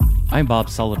I'm Bob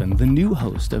Sullivan, the new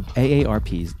host of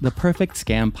AARP's The Perfect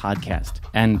Scam podcast.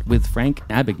 And with Frank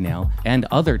Abagnale and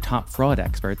other top fraud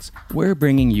experts, we're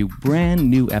bringing you brand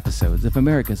new episodes of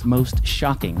America's most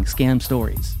shocking scam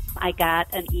stories. I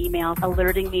got an email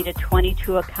alerting me to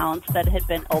 22 accounts that had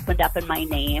been opened up in my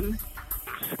name.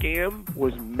 Scam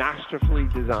was masterfully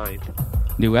designed.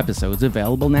 New episodes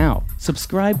available now.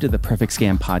 Subscribe to the Perfect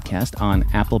Scam podcast on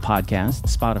Apple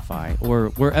Podcasts, Spotify, or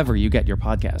wherever you get your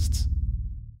podcasts.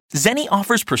 Zenni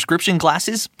offers prescription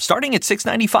glasses starting at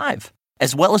 $6.95,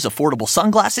 as well as affordable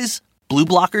sunglasses, blue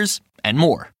blockers, and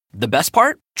more. The best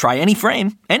part? Try any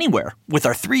frame, anywhere, with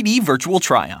our 3D virtual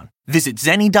try-on. Visit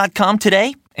Zenni.com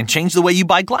today and change the way you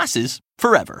buy glasses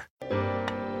forever.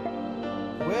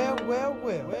 Well.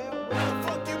 What the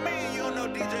fuck you mean you don't know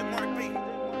DJ Mark B?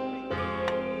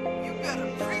 You better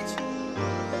preach it.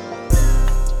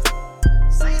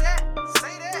 Say that.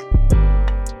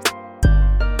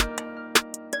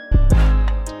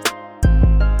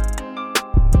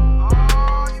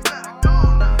 Oh, you better go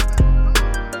now.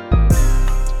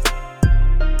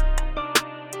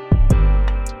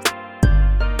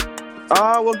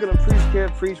 Welcome to Preach Care,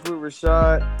 Preach with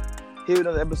Rashad. Here with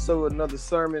another episode, another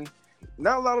sermon.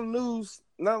 Not a lot of news,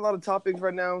 not a lot of topics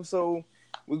right now, so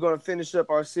we're going to finish up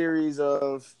our series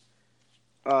of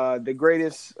the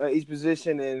greatest each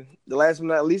position, and the last but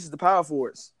not least is the power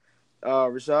forwards.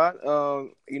 Rashad,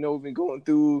 we've been going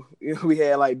through, we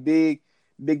had like big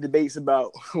debates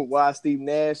about why Steve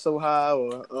Nash so high,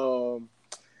 or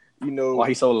why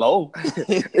he's so low.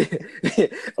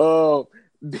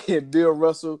 Bill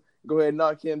Russell, go ahead and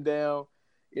knock him down.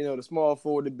 The small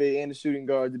forward debate and the shooting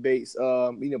guard debates,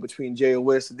 between Jay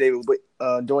West and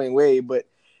Dwayne Wade. But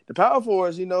the power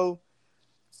forwards, it's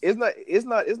not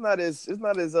as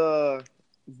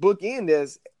bookend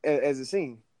as it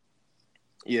seems.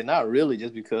 Yeah, not really,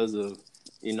 just because of,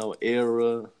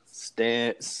 era,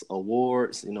 stats,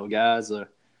 awards. Guys are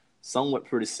somewhat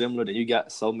pretty similar. Then you got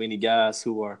so many guys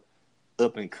who are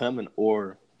up and coming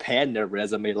or padding their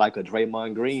resume like a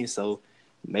Draymond Green. So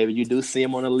maybe you do see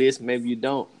him on the list, maybe you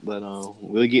don't. But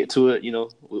we'll get to it,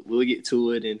 we'll get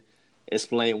to it and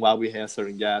explain why we have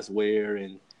certain guys where.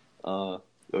 And, of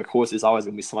course, it's always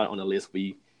going to be somebody on the list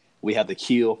we have to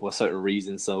kill for a certain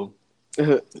reason. So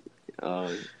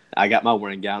I got my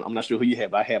one guy. I'm not sure who you have,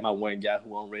 but I had my one guy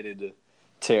who I'm ready to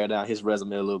tear down his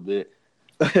resume a little bit.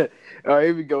 All right,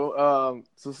 here we go.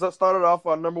 So started off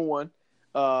on number one.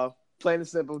 Plain and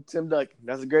simple, Tim Duncan.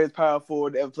 That's the greatest power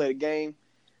forward to ever play the game.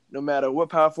 No matter what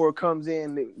power forward comes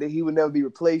in, that he would never be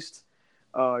replaced.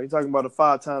 You're talking about a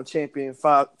 5-time champion,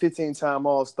 15-time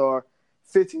All-Star,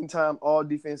 15-time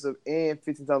All-Defensive, and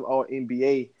 15-time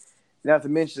All-NBA. Not to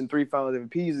mention 3 Finals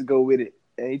MVPs to go with it.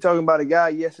 And you're talking about a guy,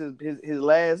 yes, his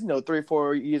last 3 or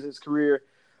 4 years of his career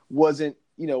wasn't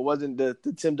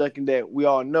the Tim Duncan that we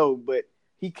all know, but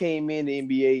he came in the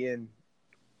NBA and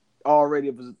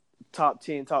already was a top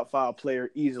 10, top 5 player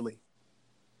easily.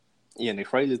 Yeah, and the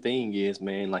crazy thing is,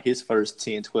 man, like his first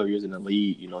 10, 12 years in the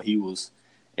league, he was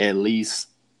at least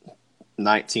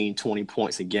 19, 20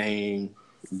 points a game,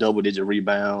 double-digit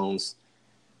rebounds.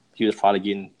 He was probably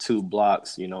getting 2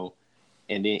 blocks, And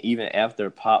then even after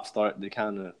Pop started to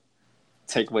kind of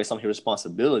take away some of his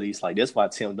responsibilities, like that's why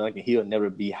Tim Duncan, he'll never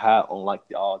be high on like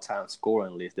the all-time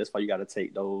scoring list. That's why you got to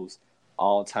take those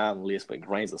all-time lists with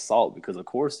grains of salt because, of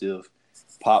course, if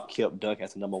Pop kept Duncan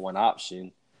as the number one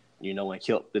option, and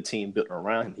kept the team built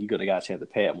around him, he could have got a chance to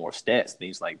pad more stats,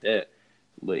 things like that.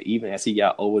 But even as he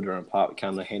got older and Pop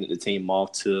kind of handed the team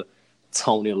off to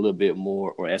Tony a little bit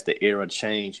more, or as the era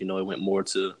changed, it went more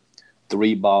to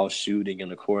 3-ball shooting.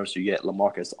 And, of course, you get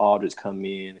LaMarcus Aldridge come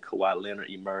in, Kawhi Leonard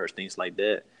emerge, things like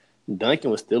that. Duncan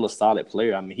was still a solid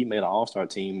player. I mean, he made an all-star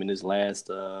team in his next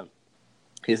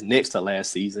to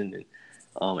last season.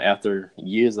 And after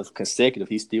years of consecutive,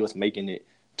 he still was making it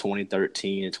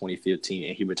 2013 and 2015,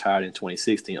 and he retired in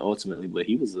 2016 ultimately. But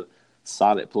he was a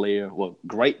solid player,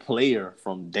 great player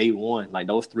from day one. Like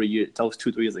those 2-3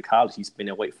 years of college he spent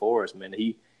at Wake Forest, man.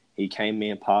 He came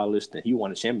in polished, and he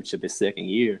won a championship his second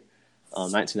year,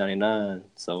 1999.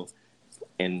 So,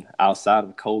 and outside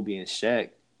of Kobe and Shaq,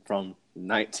 from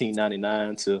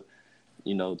 1999 to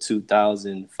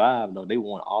 2005, they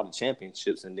won all the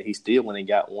championships, and then he still went and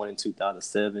got one in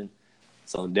 2007.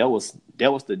 So that was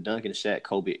the Duncan, Shaq,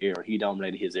 Kobe era. He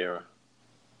dominated his era.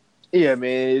 Yeah,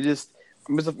 man. It just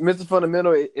Mr.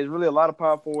 Fundamental is really a lot of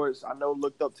power forwards I know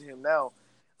looked up to him now.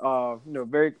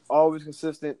 Very always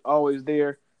consistent, always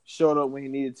there, showed up when he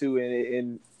needed to,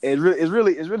 and it's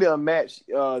really unmatched.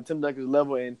 Tim Duncan's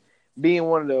level and being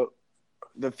one of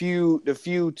the few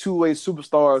two-way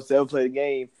superstars to ever play the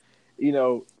game.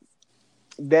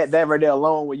 That right there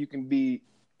alone, where you can be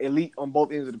elite on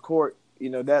both ends of the court,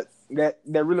 that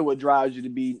really what drives you to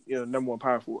be number one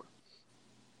power forward.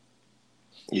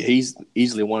 Yeah, he's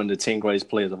easily one of the 10 greatest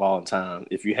players of all time.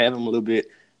 If you have him a little bit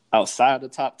outside the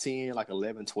top 10, like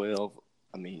 11, 12,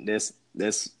 I mean, that's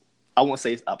I won't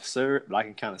say it's absurd, but I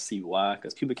can kind of see why,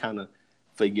 because people kind of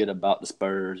forget about the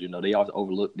Spurs. They always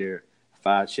overlook their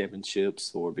 5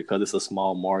 championships, or because it's a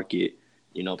small market,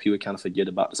 people kind of forget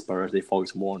about the Spurs. They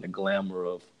focus more on the glamour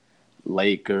of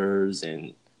Lakers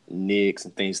and Knicks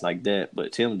and things like that.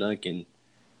 But Tim Duncan,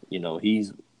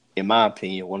 he's, in my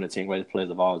opinion, one of the 10 greatest players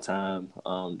of all time.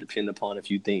 Depending upon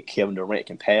if you think Kevin Durant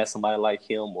can pass somebody like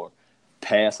him or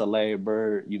pass a Larry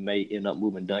Bird, you may end up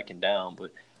moving Duncan down.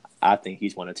 But I think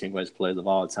he's one of the 10 greatest players of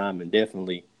all time, and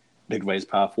definitely the greatest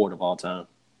power forward of all time.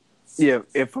 Yeah,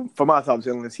 for my top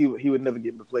 10 list, he would never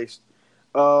get replaced.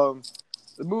 Let's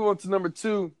move on to number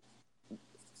 2.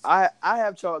 I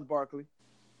have Charles Barkley.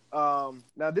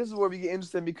 Now this is where we get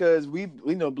interesting because we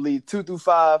believe 2 through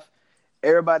 5.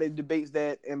 Everybody debates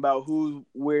that and about who's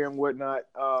where and whatnot.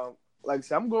 Like I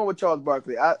said, I'm going with Charles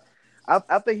Barkley.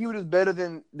 I think he was better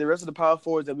than the rest of the power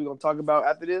forwards that we're going to talk about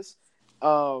after this.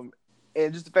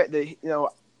 And just the fact that,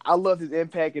 I love his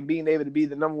impact and being able to be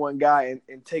the number one guy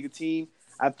and take a team.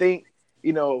 I think,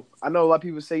 I know a lot of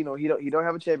people say, he don't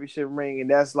have a championship ring and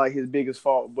that's like his biggest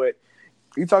fault. But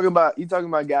you're talking about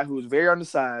a guy who was very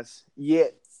undersized,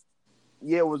 yet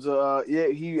he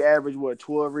averaged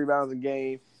 12 rebounds a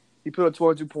game. He put up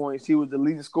 22 points. He was the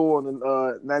leading scorer on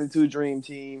the 92 Dream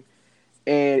Team.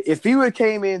 And if he would have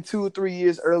came in 2 or 3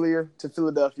 years earlier to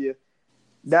Philadelphia,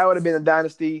 that would have been a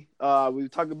dynasty. We were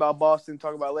talking about Boston,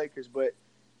 talking about Lakers, but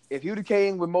if he would have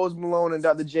came with Moses Malone and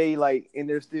Dr. J, like in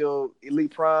their still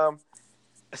elite prime,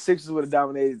 Sixers would have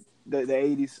dominated the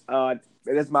 80s.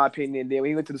 That's my opinion. Then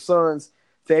when he went to the Suns,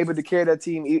 to able to carry that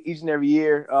team each and every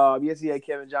year. Yes, he had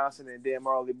Kevin Johnson and Dan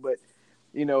Marley, but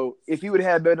if he would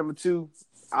have had better number 2,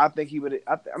 I think he would.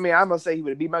 I'm gonna say he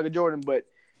would have beat Michael Jordan, but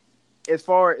as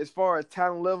far as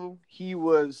talent level, he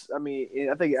was. I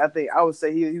think I would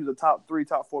say he was a top 3,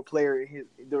 top 4 player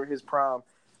during his prime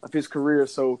of his career.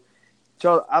 So,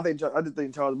 I just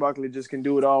think Charles Barkley just can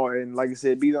do it all, and like I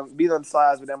said, be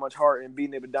undersized with that much heart and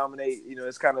being able to dominate.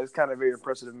 It's kind of very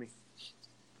impressive to me.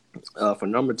 For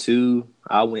number 2,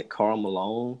 I went Karl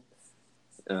Malone,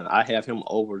 and I have him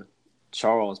over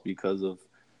Charles because of.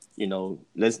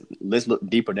 Let's look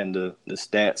deeper than the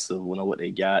stats of what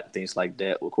they got, things like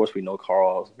that. Of course, we know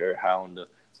Karl's very high on the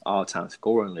all-time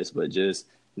scoring list, but just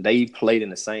they played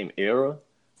in the same era.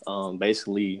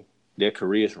 Basically, their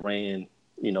careers ran,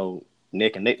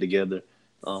 neck and neck together.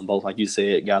 Both, like you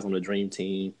said, guys on the Dream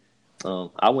Team.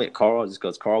 I went Karl just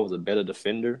because Karl was a better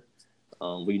defender.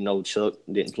 We know Chuck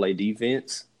didn't play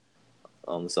defense.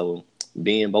 So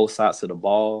being both sides of the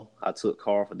ball, I took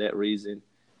Karl for that reason.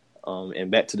 And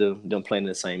back to them playing in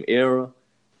the same era,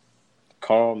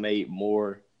 Karl made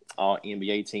more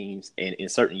All-NBA teams, and in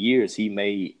certain years he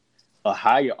made a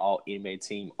higher All-NBA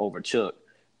team over Chuck.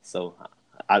 So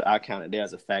I counted that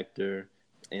as a factor.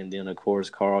 And then, of course,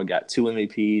 Karl got 2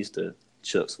 MVPs to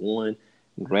Chuck's 1.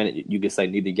 Granted, you could say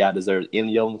neither guy deserves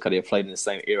any of them because they played in the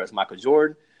same era as Michael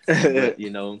Jordan. But,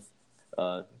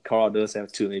 Karl does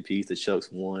have 2 MVPs to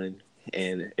Chuck's 1.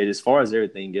 And as far as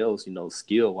everything else,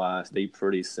 skill-wise, they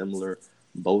pretty similar.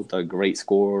 Both are great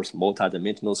scorers,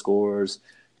 multi-dimensional scorers,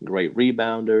 great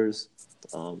rebounders.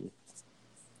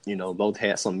 Both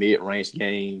had some mid-range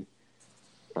game.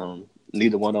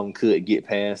 Neither one of them could get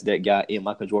past that guy in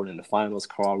Michael Jordan in the finals.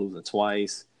 Karl losing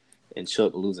twice and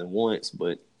Chuck losing once.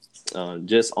 But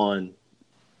just on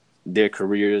their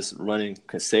careers running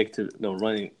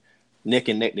running neck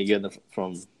and neck together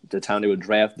from the time they were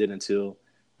drafted until –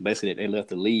 basically, they left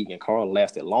the league, and Karl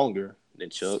lasted longer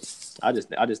than Chuck. I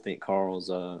just think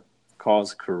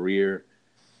Karl's career,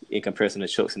 in comparison to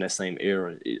Chuck's in that same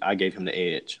era, I gave him the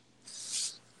edge.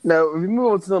 Now, if we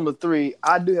move on to number 3,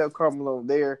 I do have Karl Malone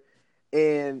there,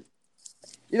 and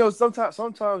sometimes,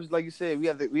 like you said, we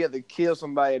have to kill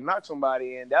somebody and knock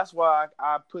somebody, and that's why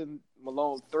I put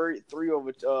Malone 3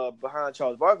 over behind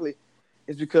Charles Barkley,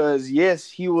 is because yes,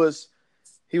 he was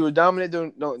dominant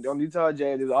on the Utah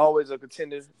Jazz. He was always a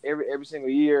contender every single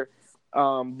year.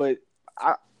 But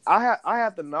I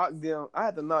have to knock them. I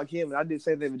have to knock him, and I did the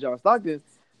same thing with John Stockton.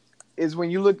 Is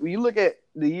when you look at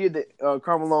the year that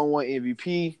Karl Malone won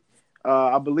MVP.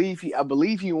 I believe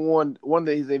he won one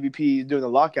of his MVPs during the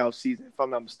lockout season, if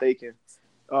I'm not mistaken.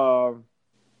 And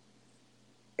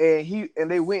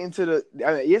they went into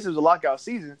yes, it was a lockout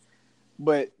season.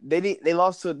 But they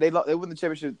won the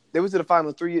championship. They went to the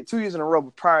final 2 years in a row.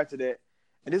 But prior to that,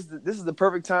 and this is the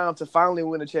perfect time to finally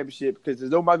win a championship because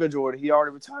there's no Michael Jordan. He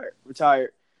already retired,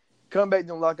 come back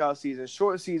during lockout season,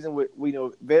 short season with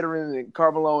veterans and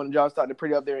Carmelo and John Stockton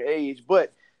pretty up there in age,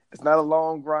 but it's not a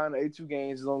long grind. 82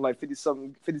 games, it's only like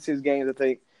 56 games, I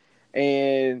think,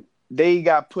 and they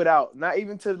got put out. Not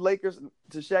even to the Lakers,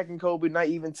 to Shaq and Kobe, not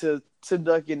even to Tim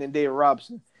Duncan and David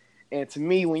Robinson. And to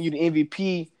me, when you're the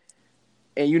MVP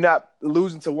and you're not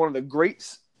losing to one of the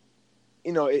greats,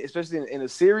 especially in a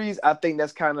series, I think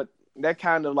that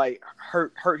kind of like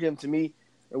hurt him to me,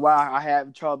 and why I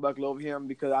have Charles Barkley over him,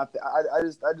 because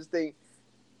I just think,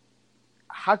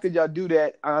 how could y'all do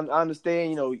that? I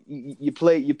understand, you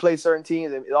play certain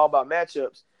teams and it's all about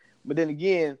matchups, but then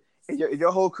again, if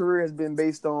your whole career has been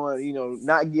based on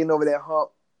not getting over that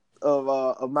hump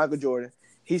of Michael Jordan,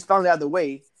 he's finally out of the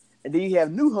way, and then you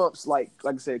have new humps like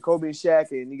I said, Kobe and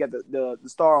Shaq, and you got the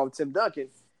star of Tim Duncan,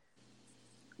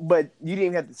 but you didn't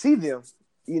even have to see them.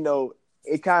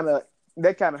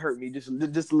 That kind of hurt me just a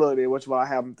little bit, which is why I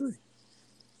have him 3.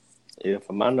 Yeah,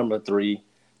 for my number 3,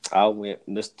 I went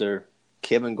Mr.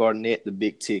 Kevin Garnett, the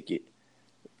big ticket.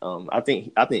 I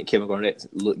think Kevin Garnett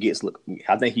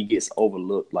gets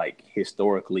overlooked, like,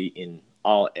 historically in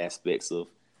all aspects of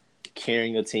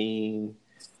carrying a team,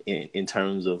 in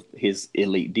terms of his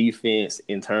elite defense,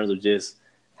 in terms of just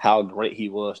how great he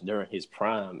was during his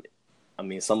prime. I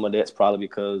mean, some of that's probably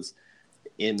because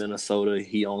in Minnesota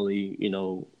he only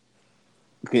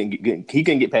couldn't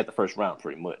get past the first round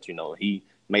pretty much. He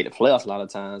made the playoffs a lot of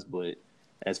times, but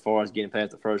as far as getting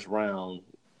past the first round,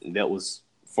 that was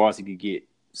as far as he could get.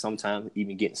 Sometimes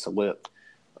even getting swept.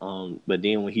 But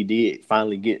then when he did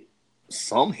finally get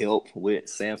some help with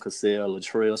Sam Cassell,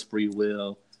 Latrell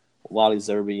Sprewell, Wally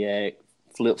Zerbiak,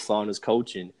 Flip Saunders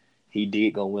coaching, he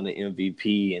did go win the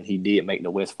MVP, and he did make the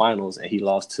West Finals, and he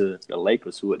lost to the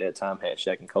Lakers, who at that time had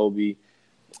Shaq and Kobe,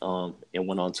 and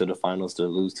went on to the finals to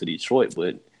lose to Detroit.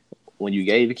 But when you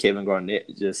gave Kevin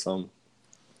Garnett just a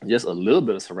little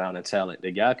bit of surrounding talent,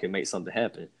 the guy could make something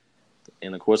happen.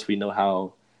 And of course, we know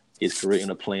how his career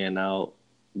ended up playing out,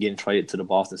 getting traded to the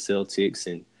Boston Celtics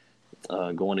and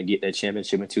going to get that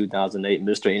championship in 2008.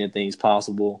 Mr. Anything's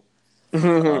Possible.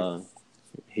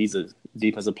 He's a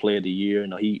defensive player of the year.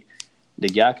 The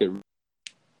guy could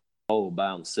hold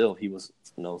by himself. He was,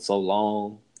 so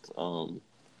long,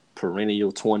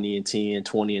 perennial 20 and 10,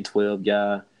 20 and 12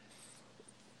 guy.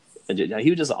 He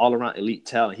was just an all-around elite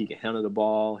talent. He could handle the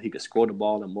ball. He could score the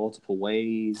ball in multiple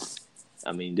ways.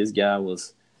 I mean, this guy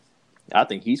was – I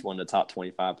think he's one of the top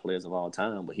 25 players of all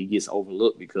time, but he gets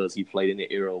overlooked because he played in the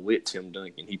era with Tim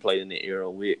Duncan. He played in the era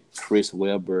with Chris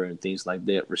Webber and things like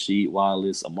that, Rasheed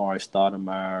Wallace, Amari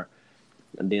Stoudemire,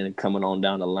 and then coming on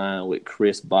down the line with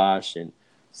Chris Bosh and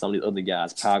some of the other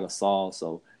guys, Pau Gasol.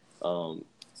 So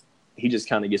he just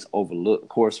kind of gets overlooked. Of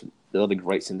course, the other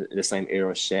greats in the same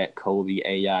era, Shaq, Kobe,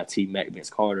 AI, T-Mac, Vince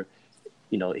Carter,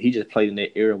 he just played in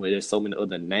that era where there's so many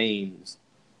other names.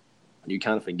 You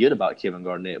kind of forget about Kevin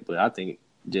Garnett, but I think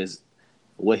just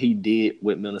what he did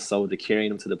with Minnesota, carrying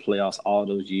them to the playoffs all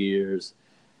those years,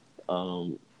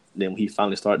 then when he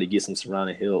finally started to get some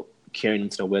surrounding help, carrying them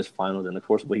to the West Finals, and of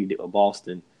course what he did with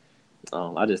Boston,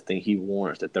 I just think he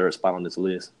warrants the 3rd spot on this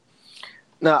list.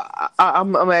 Now,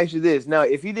 I'm gonna ask you this: now,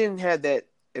 if he didn't have that,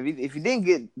 if he didn't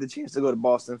get the chance to go to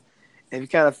Boston, and he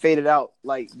kind of faded out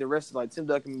like the rest of like Tim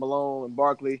Duncan, Malone, and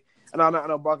Barkley, and I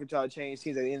know Barkley tried to change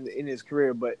teams in his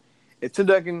career, but if Tim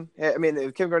Duncan,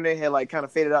 if Kevin Garnett had like kind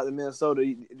of faded out to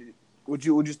Minnesota, would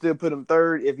you still put him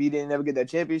 3rd if he didn't ever get that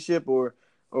championship, or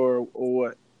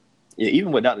what? Yeah,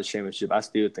 even without the championship, I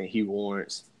still think he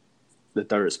warrants the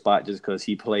 3rd spot just because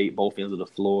he played both ends of the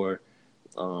floor.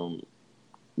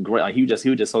 Great, like he was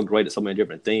just so great at so many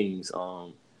different things.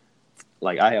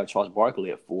 Like I have Charles Barkley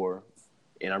at 4,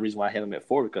 and the reason why I have him at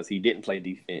 4 because he didn't play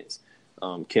defense.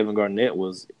 Kevin Garnett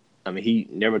he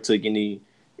never took any.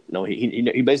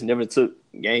 He basically never took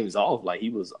games off. Like, he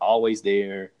was always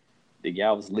there. The guy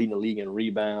was leading the league in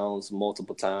rebounds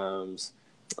multiple times.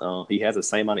 He has the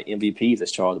same amount of MVPs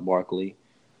as Charles Barkley.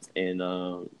 And,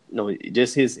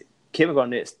 just Kevin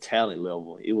Garnett's talent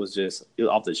level, it was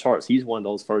off the charts. He's one of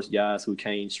those first guys who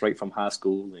came straight from high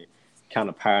school and kind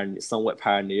of somewhat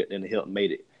pioneered and helped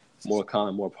made it more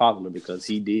common, more popular because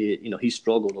he did, he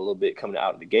struggled a little bit coming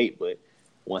out of the gate, but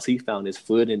once he found his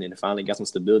footing and finally got some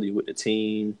stability with the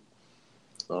team,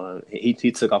 he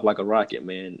took off like a rocket,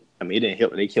 man. I mean, it didn't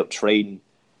help. They kept trading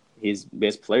his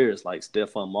best players like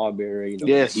Stephon Marbury.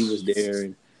 Yes. He was there,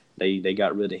 and they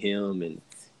got rid of him. And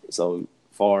so,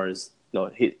 far as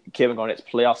Kevin Garnett's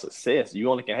playoff success, you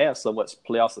only can have so much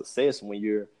playoff success when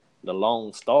you're the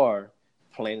lone star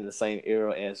playing in the same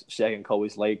era as Shaq and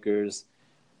Kobe's Lakers,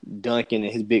 Duncan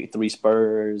and his big 3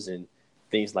 Spurs, and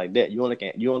things like that. You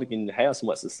only can have so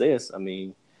much success. I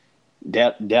mean,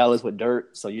 Dallas with Dirk.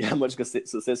 So how much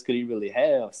success could he really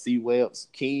have? C-Webs,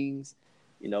 Kings,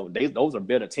 those are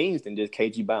better teams than just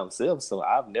KG by himself. So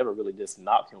I've never really just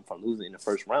knocked him for losing in the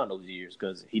first round those years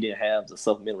because he didn't have the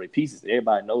supplementary pieces.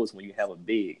 Everybody knows when you have a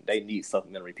big, they need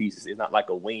supplementary pieces. It's not like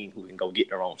a wing who can go get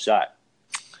their own shot.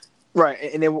 Right,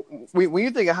 and then when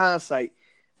you think of hindsight,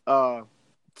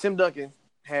 Tim Duncan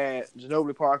had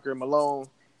Ginobili, Parker, Malone,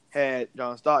 had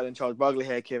John Stockton, Charles Barkley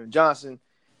had Kevin Johnson,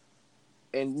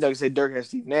 and like I said, Dirk had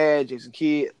Steve Nash, Jason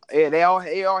Kidd. And they all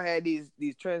had these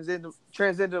transcendent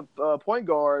point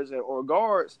guards or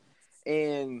guards,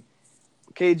 and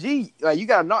KG, like, you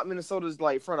got to knock Minnesota's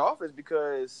like front office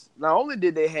because not only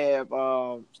did they have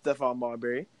Stephon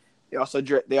Marbury, they also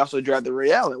drafted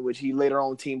Ray Allen, which he later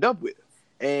on teamed up with.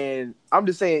 And I'm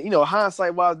just saying,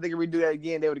 hindsight wise, they could redo that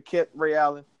again. They would have kept Ray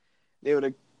Allen, they would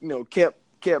have kept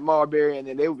Marbury, and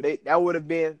then that would have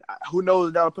been, who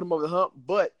knows, that would put them over the hump,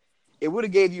 but it would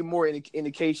have gave you more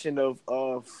indication of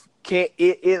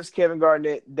is Kevin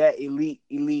Garnett that elite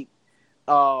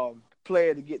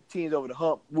player to get teams over the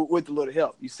hump with a little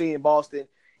help. You see in Boston,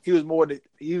 they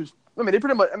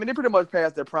pretty much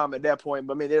passed their prime at that point,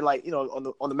 but I mean they're like,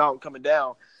 on the mountain coming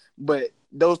down. But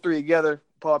those three together,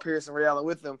 Paul Pierce and Ray Allen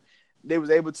with them, they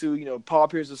was able to, Paul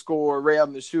Pierce the scorer, Ray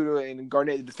Allen the shooter, and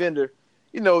Garnett the defender.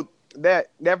 That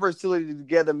versatility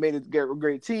together made it a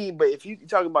great team. But if you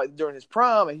talk about during his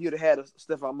prime, and he would have had a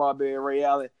Stephon Marbury and Ray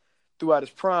Allen throughout his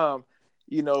prime,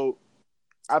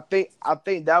 I think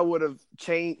that would have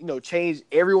changed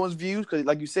everyone's views, because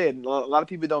like you said, a lot of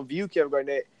people don't view Kevin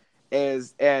Garnett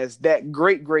as that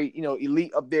great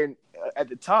elite up there at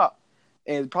the top,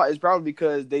 and it's probably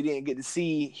because they didn't get to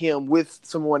see him with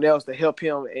someone else to help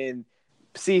him and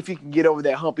see if he can get over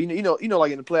that hump. Like in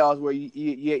the playoffs where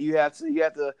you have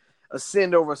to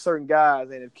ascend over certain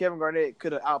guys, and if Kevin Garnett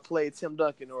could have outplayed Tim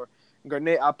Duncan, or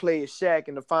Garnett outplayed Shaq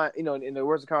in the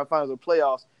Western Conference Finals or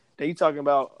playoffs, then you're talking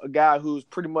about a guy who's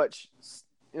pretty much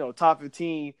top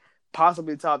 15,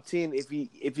 possibly top 10 if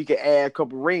he could add a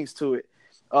couple rings to it.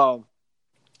 So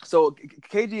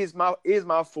KG is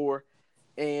my 4,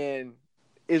 and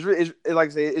it's like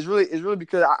I said, it's really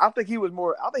because I think he was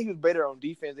better on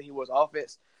defense than he was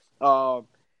offense.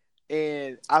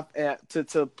 And to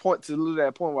lose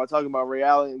that point while talking about Ray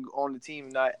Allen on the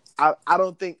team, I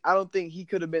don't think he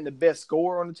could have been the best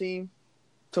scorer on the team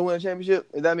to win a championship,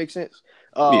 if that makes sense.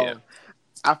 Yeah.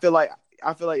 I feel like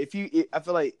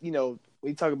when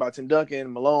you talk about Tim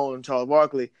Duncan, Malone, Charles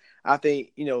Barkley, I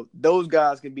think those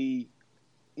guys can be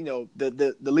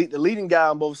the leading guy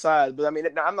on both sides. But I mean,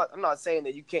 I'm not saying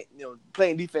that you can't,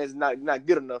 playing defense is not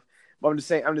good enough. But I'm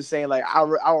just saying like I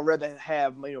would rather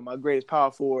have my greatest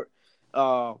power forward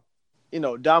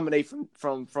dominate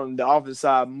from the offensive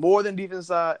side more than defensive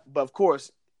side. But of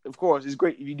course it's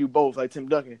great if you do both, like Tim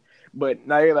Duncan. But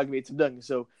not everybody can be Tim Duncan.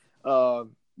 So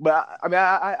but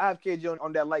I have KG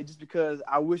on that light just because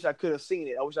I wish I could have seen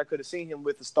it. I wish I could have seen him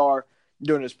with the star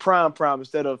during his prime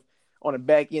instead of on the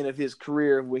back end of his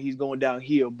career where he's going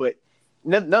downhill. But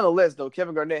nonetheless, though,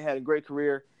 Kevin Garnett had a great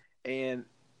career, and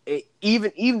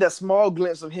even that small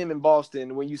glimpse of him in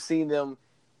Boston, when you seen them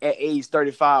at age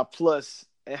 35 plus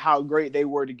and how great they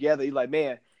were together, you're like,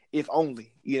 man, if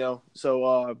only,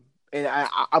 So and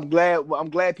I'm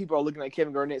glad people are looking at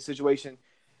Kevin Garnett's situation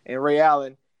and Ray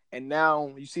Allen, and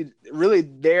now you see really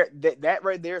that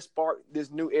right there sparked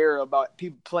this new era about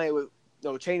people playing with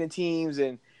changing teams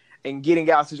and getting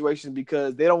out of situations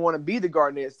because they don't want to be the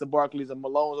Garnetts, the Barkleys, the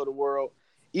Malones of the world.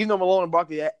 Even though Malone and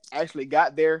Barkley actually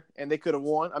got there and they could have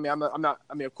won. I mean,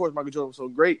 of course, Michael Jordan was so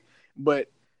great, but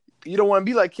you don't want to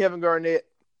be like Kevin Garnett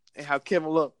and how Kevin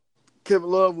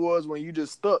Love was when you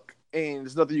just stuck and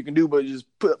there's nothing you can do but just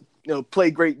play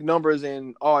great numbers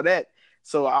and all that.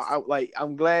 So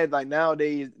I'm glad like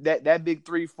nowadays that big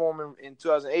three forming in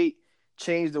 2008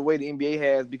 changed the way the NBA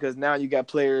has, because now you got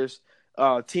players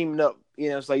teaming up.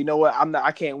 It's like,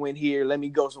 I can't win here. Let me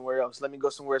go somewhere else.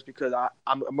 Because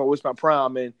I'm gonna waste my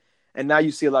prime, and now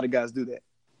you see a lot of guys do that.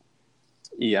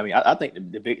 Yeah, I mean, I think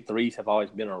the big threes have always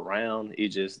been around. It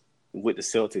just with the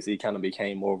Celtics, it kind of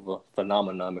became more of a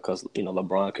phenomenon because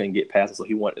LeBron couldn't get past it, so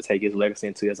he wanted to take his legacy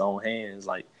into his own hands.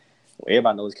 Like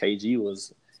everybody knows, KG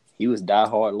was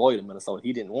diehard loyal to Minnesota.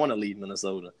 He didn't want to leave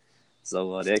Minnesota,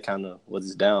 so that kind of was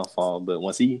his downfall. But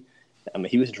once he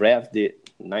was drafted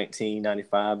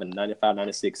 1995 and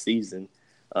 95-96 season.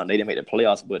 They didn't make the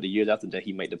playoffs, but the years after that,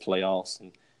 he made the playoffs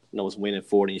and, was winning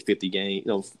 40 and 50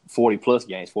 games, 40-plus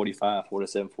games, 45,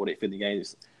 47, 48, 50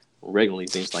 games regularly,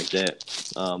 things like that.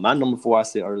 My number 4, I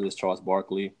said earlier, is Charles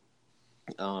Barkley,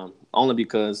 only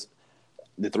because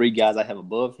the three guys I have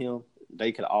above him,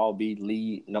 they could all be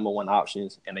lead number 1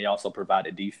 options, and they also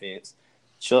provided defense.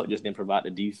 Chuck just didn't provide the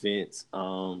defense.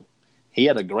 He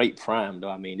had a great prime, though.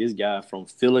 I mean, this guy from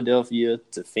Philadelphia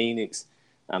to Phoenix,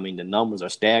 I mean, the numbers are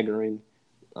staggering.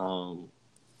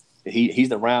 He's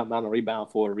the round mound and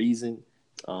rebound for a reason.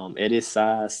 At his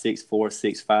size, 6'4",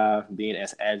 6'5", being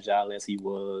as agile as he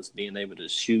was, being able to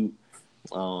shoot.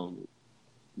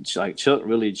 Like Chuck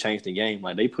really changed the game.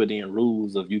 Like they put in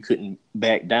rules of you couldn't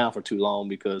back down for too long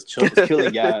because Chuck was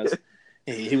killing guys.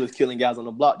 He was killing guys on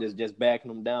the block, just backing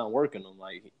them down, working them.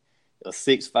 Like a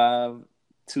 6'5",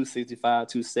 265,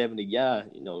 270 guy.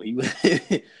 You know, he was.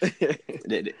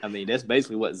 I mean, that's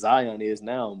basically what Zion is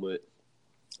now. But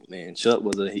man, Chuck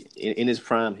was in his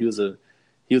prime. He was a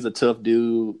tough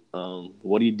dude.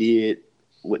 What he did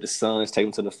with the Suns,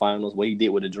 taking them to the finals. What he did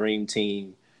with the Dream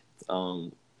Team.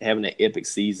 Having an epic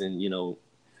season, you know,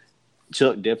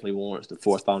 Chuck definitely warrants the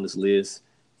fourth spot on this list.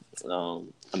 I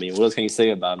mean, what else can you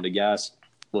say about him? The guy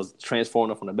was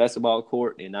transforming from the basketball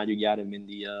court, and now you got him in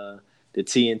the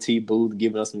TNT booth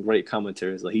giving us some great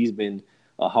commentary. So he's been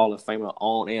a Hall of Famer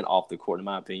on and off the court, in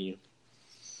my opinion.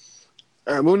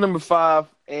 All right, move number 5,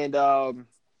 and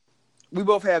we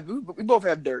both have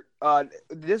Dirk.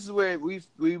 This is where we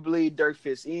believe Dirk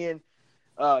fits in.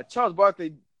 Charles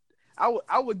Barkley,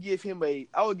 I would give him a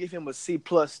C+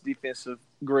 defensive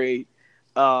grade.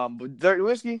 But Dirk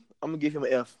Nowitzki, I'm gonna give him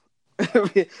an F.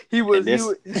 That's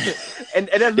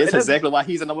exactly why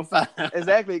he's a number 5.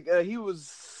 Exactly, he was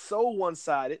so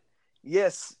one-sided.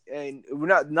 Yes, and we're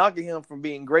not knocking him from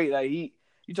being great. Like you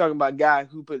talking about a guy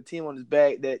who put a team on his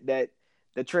back that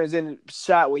transcendent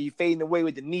shot where you fading away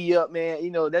with the knee up, man. You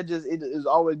know that it is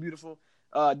always beautiful.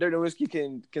 Dirk Nowitzki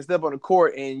can step on the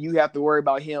court and you have to worry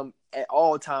about him at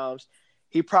all times.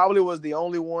 He probably was the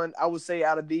only one I would say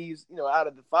out of these, out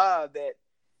of the 5 that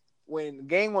when the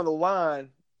game on the line,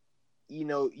 you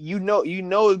know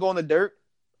it's going to Dirk,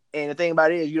 and the thing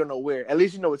about it is you don't know where. At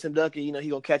least you know with Tim Duncan, he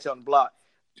gonna catch it on the block.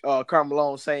 Karl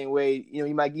Malone, same way.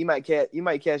 You might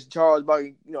catch Charles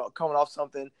Barkley, coming off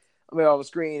something, off a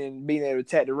screen and being able to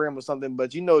attack the rim or something.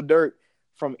 But Dirk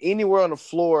from anywhere on the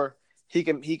floor, he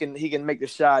can make the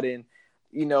shot. And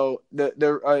like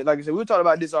I said, we were talking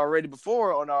about this already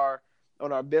before on our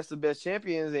best of best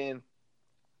champions,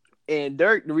 and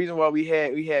Dirk. The reason why we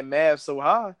had Mavs so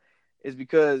high is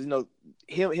because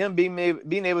him being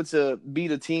able to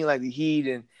beat a team like the Heat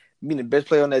and being the best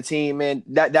player on that team, man,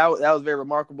 that was very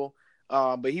remarkable.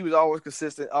 But he was always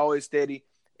consistent, always steady,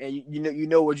 and you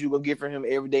know what you're gonna get from him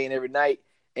every day and every night.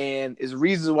 And it's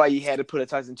reasons why you had to put a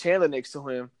Tyson Chandler next to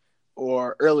him,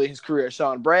 or early in his career,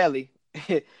 Sean Bradley,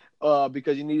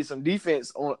 because you needed some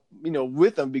defense on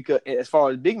with him, because as far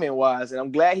as big man wise. And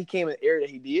I'm glad he came in the era that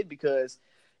he did, because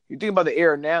you think about the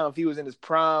era now, if he was in his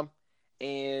prime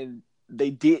and they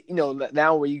did,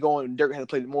 now where you going, Dirk had to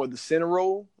play more of the center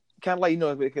role, kind of like,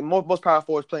 most power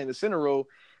forwards playing the center role.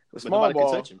 But nobody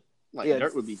can touch him.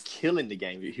 Dirk would be killing the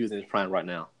game if he was in his prime right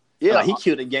now. Yeah, he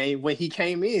killed the game when he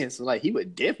came in. So he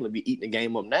would definitely be eating the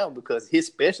game up now, because his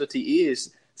specialty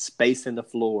is spacing the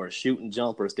floor, shooting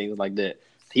jumpers, things like that.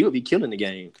 He would be killing the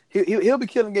game. He'll be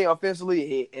killing the game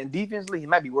offensively, and defensively he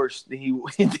might be worse than he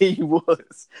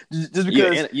was. Just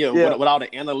because, with all the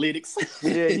analytics.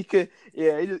 Yeah, he could.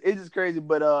 Yeah, it's just crazy.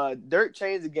 But Dirk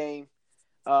changed the game.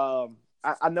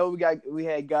 I know we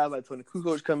had guys like Tony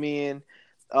Kukoc come in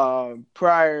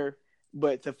prior,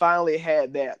 but to finally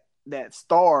have that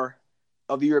star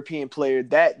of the European player,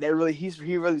 that really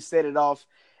he really set it off,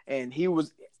 and he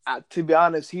was, to be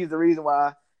honest, he's the reason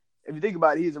why. If you think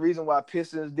about it, he's the reason why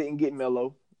Pistons didn't get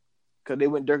Melo, because they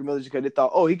went Dirk Nowitzki, because they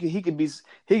thought, he could be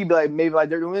like maybe like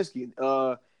Dirk Nowitzki.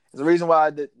 It's the reason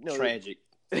why tragic.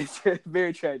 It's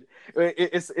very tragic.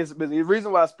 It's the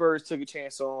reason why Spurs took a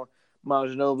chance on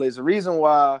Manu Ginobili. It's the reason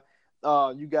why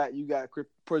you got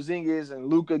Porzingis and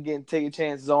Luka taking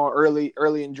chances on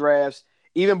early in drafts.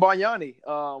 Even Bargnani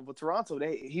with Toronto,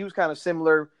 he was kind of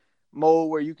similar mode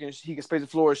where he can space the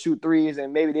floor, shoot threes,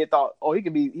 and maybe they thought, he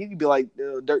could be like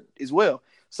Dirk as well.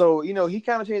 So he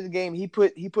kind of changed the game. He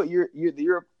put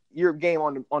the Europe game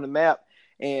on the map,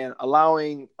 and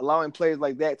allowing players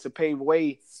like that to pave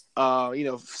way.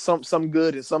 Some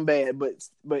good and some bad,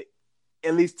 but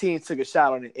at least teams took a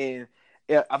shot on it, and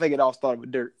I think it all started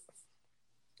with Dirk.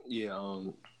 Yeah,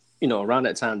 around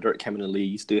that time Dirk came in the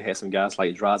league, you still had some guys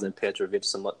like Drazen Petrovic,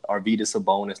 some Arvydas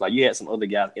Sabonis. Like, you had some other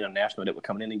guys international that were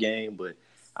coming in the game, but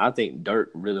I think Dirk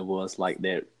really was like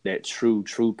that true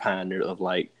pioneer of,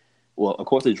 like, well, of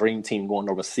course the Dream Team going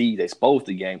overseas, they exposed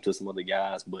the game to some other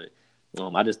guys, but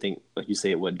I just think, like you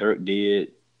said, what Dirk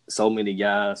did, so many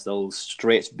guys, those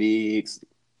stretch bigs,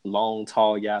 long,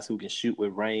 tall guys who can shoot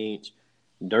with range.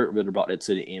 Dirk really brought that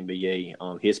to the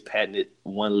NBA. His patented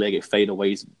one-legged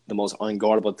fadeaway is the most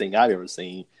unguardable thing I've ever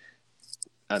seen.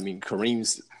 I mean,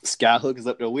 Kareem's skyhook is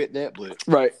up there with that, but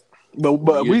right. But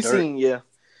we've Dirk, seen, yeah.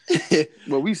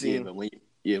 But we've seen. But when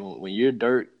you're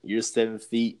Dirk, you're 7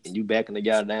 feet and you backing the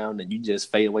guy down and you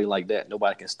just fade away like that,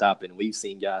 nobody can stop it. And we've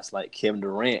seen guys like Kevin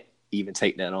Durant even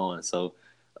take that on. So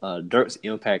Dirk's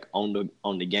impact on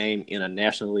the game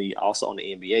internationally, also on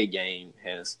the NBA game,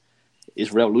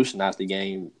 it's revolutionized the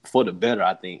game for the better,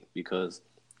 I think, because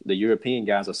the European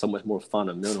guys are so much more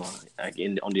fundamental. Like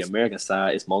on the American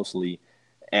side, it's mostly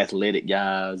athletic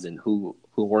guys and who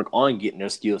work on getting their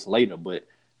skills later. But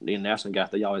the international guys,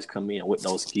 they always come in with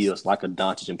those skills, like a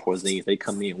Doncic and Porzingis. They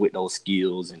come in with those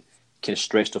skills and can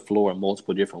stretch the floor in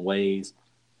multiple different ways.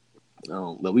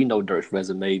 But we know Dirk's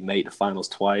resume: made the finals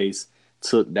twice,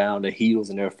 took down the Heatles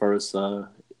in their first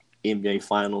NBA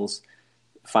finals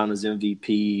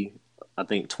MVP. I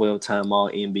think 12-time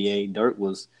All-NBA. Dirk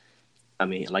was, I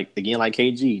mean, like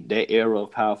KG, that era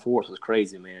of power forwards was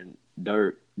crazy, man.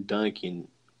 Dirk, Duncan,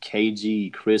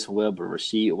 KG, Chris Webber,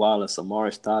 Rasheed Wallace,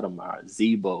 Amari Stoudemire,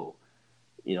 Zebo.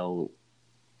 You know,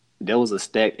 there was a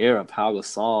stacked era. Pau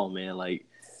Gasol, man. Like,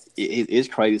 it's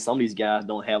crazy. Some of these guys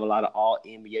don't have a lot of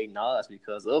All-NBA nods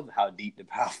because of how deep the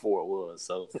power forward was.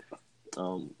 So,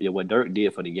 what Dirk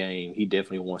did for the game, he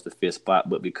definitely wants the fifth spot.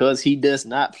 But because he does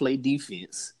not play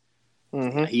defense,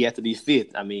 he has to be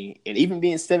fifth. I mean, and even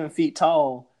being 7 feet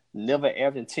tall, never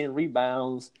averaging 10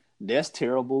 rebounds, that's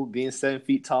terrible. Being 7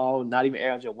 feet tall, not even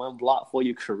averaging one block for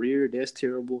your career, that's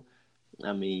terrible.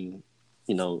 I mean,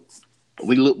 you know,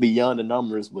 we look beyond the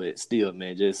numbers, but still,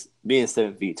 man, just being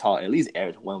 7 feet tall, at least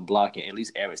average one block and at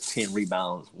least average 10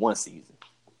 rebounds one season.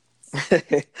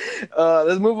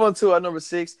 Let's move on to our number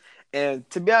 6. And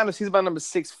to be honest, he's my number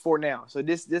 6 for now. So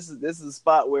this is a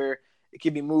spot where it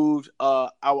can be moved. I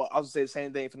will also say the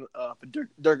same thing for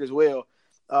Dirk as well.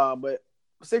 But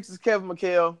 6 is Kevin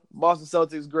McHale, Boston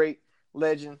Celtics, great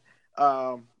legend.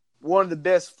 One of the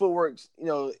best footworks. You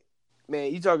know,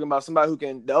 man, you talking about somebody who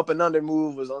can, the up and under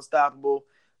move was unstoppable.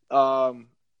 And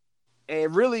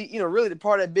really the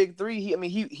part of that big three.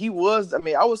 He was.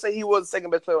 I would say he was the second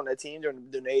best player on that team during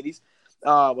the 80s.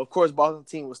 Of course, Boston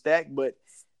team was stacked, but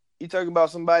you talking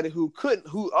about somebody who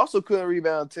also couldn't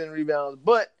rebound 10 rebounds,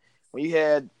 but when you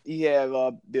have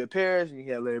Bill Parrish and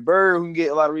you have Larry Bird who can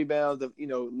get a lot of rebounds.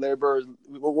 Larry Bird,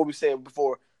 what we said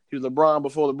before, he was LeBron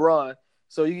before LeBron.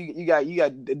 So you got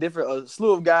a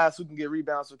slew of guys who can get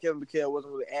rebounds. So Kevin McHale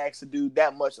wasn't really asked to do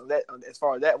that much on that as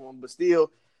far as that one, but still.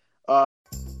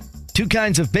 Two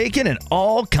kinds of bacon and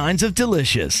all kinds of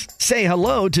delicious. Say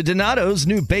hello to Donato's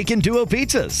new Bacon Duo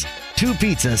pizzas. 2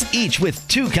 pizzas, each with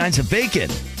 2 kinds of bacon.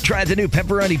 Try the new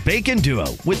Pepperoni Bacon Duo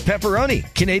with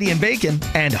pepperoni, Canadian bacon,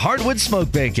 and hardwood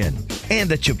smoked bacon. And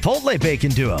the Chipotle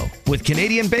Bacon Duo with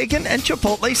Canadian bacon and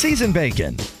Chipotle seasoned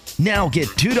bacon. Now get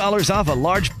 $2 off a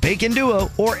large Bacon Duo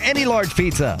or any large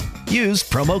pizza. Use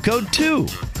promo code 2.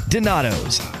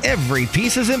 Donato's. Every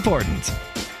piece is important.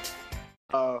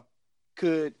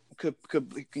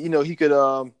 He could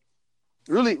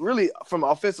really from the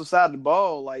offensive side of the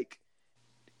ball, like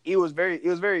it was very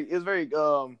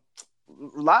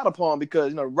relied upon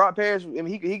because Rod Parrish,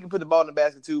 he can put the ball in the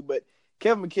basket too, but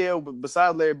Kevin McHale,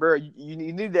 besides Larry Bird, you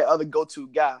need that other go-to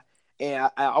guy. And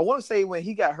I want to say when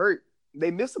he got hurt, they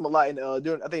missed him a lot.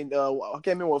 During I can't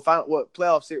remember what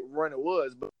playoff run it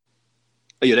was, but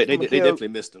yeah, they definitely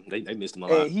missed him. They missed him a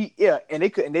lot. And they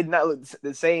did not look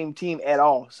the same team at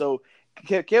all. So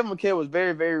Kevin McHale was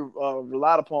very, very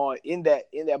relied upon in that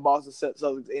Boston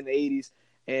Celtics in the 80s.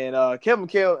 And Kevin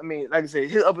McHale, like I said,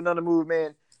 his up and under move,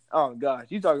 man. Oh gosh,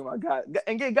 you talking about guys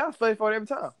and get guys play for it every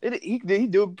time. He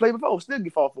do play before, still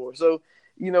get fought for it. So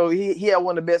he had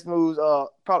one of the best moves.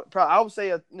 Probably I would say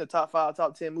a top 5,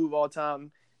 top 10 move all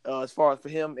time as far as for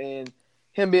him and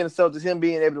him being the Celtics, him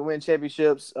being able to win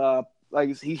championships.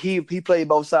 Like he played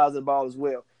both sides of the ball as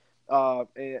well.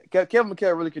 And Kevin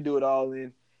McHale really could do it all.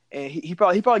 And he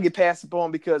probably get passed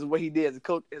upon because of what he did as a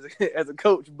coach, as a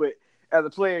coach. But as a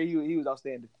player, he was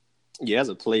outstanding. Yeah, as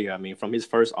a player, from his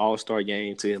first All-Star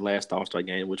game to his last All-Star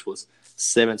game, which was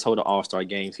 7 total All-Star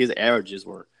games, his averages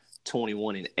were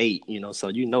 21 and 8. So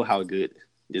you know how good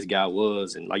this guy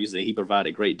was, and like you said, he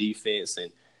provided great defense,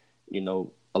 and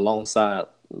alongside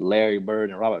Larry Bird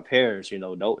and Robert Parrish,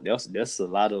 that's a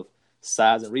lot of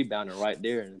size and rebounding right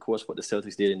there. And of course, what the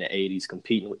Celtics did in the 80s,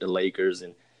 competing with the Lakers,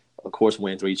 and of course,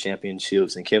 winning 3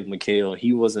 championships. And Kevin McHale,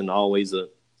 he wasn't always a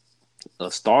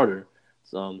starter.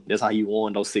 That's how he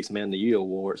won those 6 Man of the Year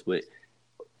awards. But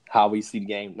how we see the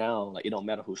game now, like it don't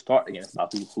matter who starts the game, it's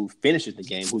about who finishes the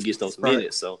game, who gets those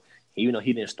minutes. So even though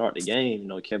he didn't start the game,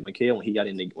 Kevin McHale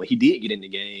when he did get in the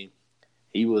game,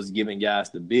 he was giving guys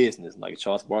the business. Like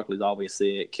Charles Barkley's always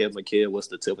said, Kevin McHale was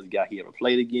the toughest guy he ever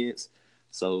played against.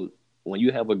 So when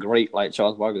you have a great like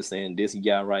Charles Barkley saying, this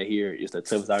guy right here is the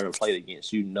toughest I ever played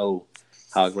against, you know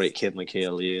how great Kevin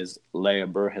McHale is. Larry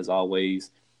Bird has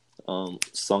always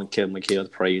sung Kevin McHale's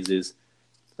praises.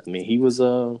 I mean, he was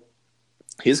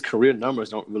his career numbers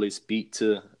don't really speak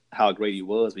to how great he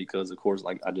was because, of course,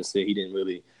 like I just said, he didn't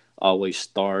really always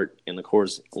start. And, of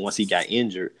course, once he got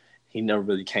injured, he never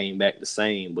really came back the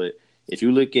same. But if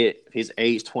you look at his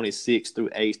age 26 through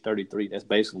age 33, that's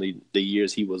basically the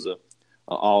years he was an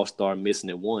all-star, missing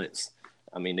it once.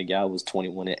 I mean, the guy was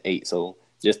 21 at 8. So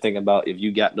just think about if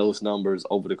you got those numbers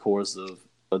over the course of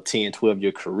a 10,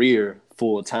 12-year career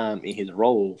full-time in his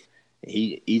role,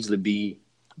 he easily be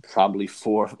probably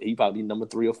number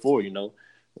 3 or 4, you know.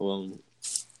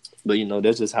 But, you know,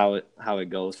 that's just how it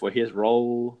goes. For his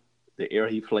role, the era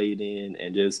he played in,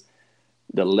 and just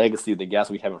the legacy of the guys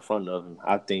we have in front of him,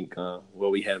 I think where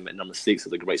we have him at number 6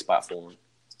 is a great spot for him.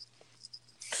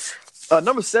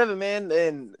 Number 7, man,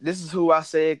 and this is who I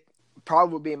say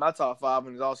probably would be in my top 5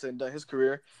 when it's all said and done his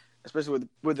career, especially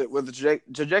with the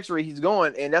trajectory he's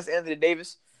going, and that's Anthony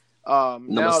Davis.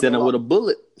 Number 7 with a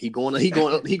bullet. He going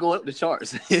up the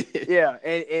charts. Yeah,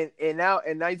 and now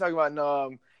you're talking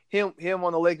about him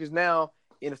on the Lakers now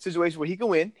in a situation where he can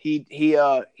win. He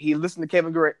listened to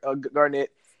Kevin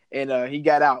Garnett and he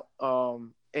got out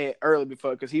early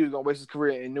because he was gonna waste his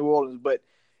career in New Orleans. But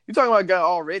you're talking about a guy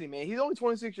already, man. He's only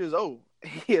 26 years old.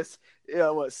 He is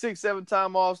 6,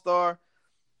 7-time All-Star,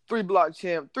 3-block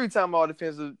champ, 3-time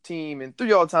All-Defensive Team, and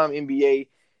 3 all-time NBA.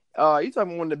 You're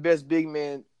talking one of the best big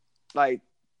men, like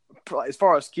as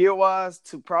far as skill wise,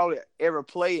 to probably ever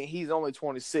play, and he's only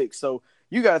 26. So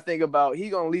you got to think about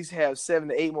he's gonna at least have 7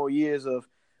 to 8 more years of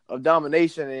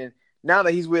domination. And now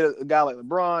that he's with a guy like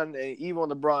LeBron, and even when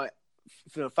LeBron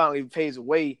finally fades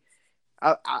away,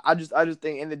 I just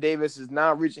think Anthony Davis is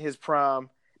now reaching his prime,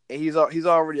 and he's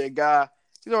already a guy.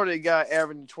 He's already a guy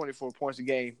averaging 24 points a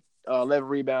game, 11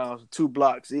 rebounds, 2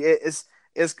 blocks. It's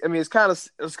kind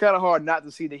of hard not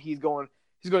to see that he's going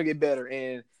to get better.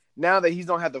 And now that he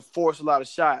don't have to force a lot of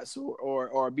shots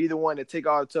or be the one to take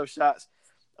all the tough shots,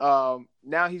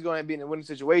 now he's going to be in a winning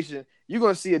situation. You're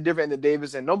going to see a different Anthony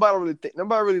Davis, and nobody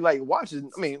really like watches.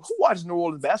 I mean, who watches New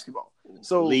Orleans basketball?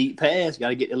 So lead pass, got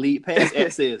to get the lead pass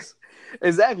access.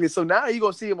 Exactly. So now you're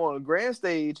going to see him on a grand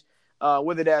stage,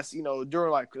 whether that's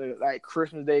during like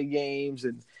Christmas Day games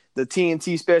and the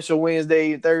TNT special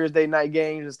Wednesday, Thursday night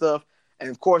games and stuff. And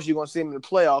of course, you're going to see him in the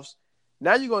playoffs.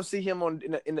 Now you're going to see him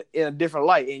in a different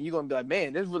light, and you're going to be like,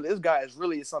 man, this guy is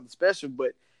really something special.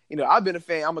 But I've been a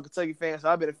fan. I'm a Kentucky fan, so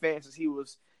I've been a fan since he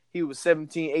was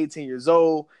 17, 18 years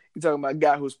old. You're talking about a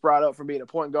guy who's brought up from being a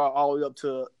point guard all the way up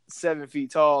to 7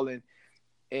 feet tall,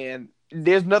 and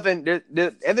there's nothing.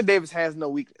 Anthony Davis has no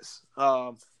weakness.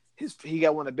 He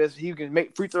got one of the best. He can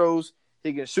make free throws.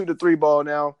 He can shoot the 3 ball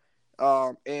now.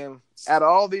 And out of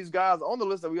all these guys on the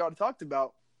list that we already talked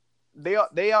about, they are.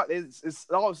 It's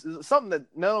something that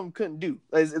none of them couldn't do.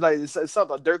 It's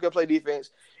something. Dirk can play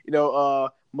defense.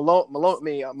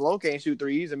 Malone can't shoot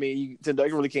threes. I mean, Tim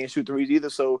Duncan really can't shoot threes either.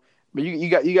 So, but you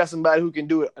got somebody who can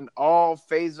do it in all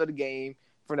phases of the game,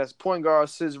 from that point guard,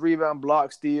 assists, rebound,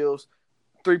 block, steals,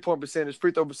 3-point percentage,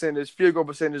 free throw percentage, field goal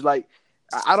percentage. Like,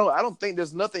 I don't think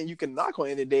there's nothing you can knock on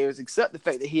Anthony Davis except the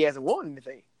fact that he hasn't won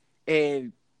anything.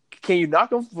 And can you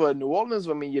knock him for New Orleans?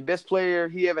 I mean, your best player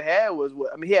he ever had was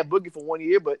he had Boogie for 1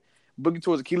 year, but Boogie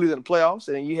towards Achilles in the playoffs,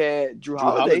 and then you had Drew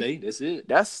Holiday. That's it.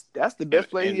 That's the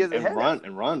best player he ever had.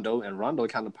 And Rondo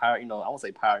kind of I won't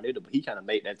say pioneered, but he kind of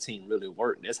made that team really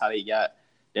work. That's how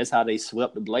they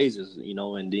swept the Blazers,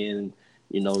 and then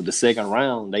the second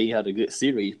round they had a good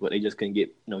series, but they just couldn't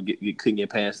get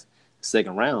past the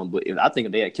second round. But I think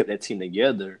if they had kept that team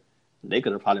together, they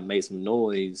could have probably made some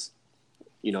noise,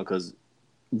 because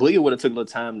Boogie would have took a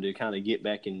little time to kind of get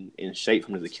back in shape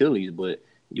from his Achilles, but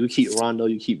you keep Rondo,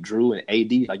 you keep Drew and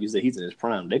AD, like you said, he's in his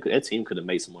prime. That team could have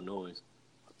made some more noise.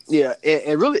 Yeah,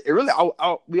 and really,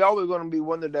 we always going to be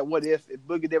wondering that what if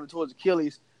Boogie never tore his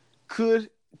Achilles, could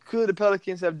the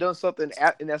Pelicans have done something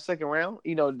in that second round?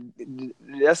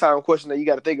 That's how a question that you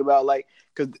got to think about, like,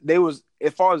 because they was,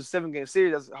 as far as a 7-game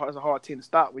series, that's a hard team to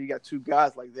stop when you got 2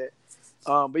 guys like that.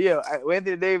 But yeah,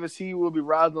 Anthony Davis, he will be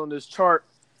rising on this chart.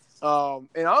 And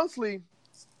honestly,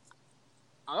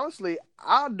 I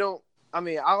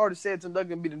already said Tim Duncan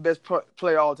can be the best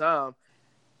player all time.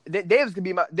 Davis can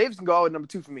go out at number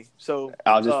 2 for me. So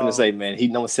I was just gonna say, man,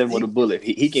 he's number 7 with a bullet.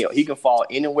 He can fall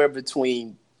anywhere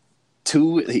between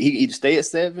 2. He can either stay at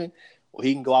 7, or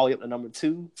he can go all the way up to number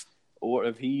 2. Or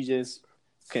if he just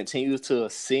continues to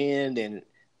ascend and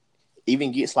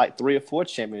even gets like 3 or 4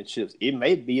 championships, it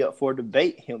may be up for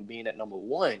debate him being at number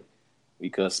 1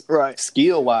 because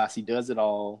skill wise he does it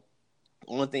all.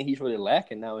 Only thing he's really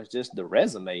lacking now is just the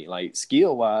resume. Like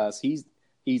skill wise, he's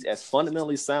as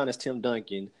fundamentally sound as Tim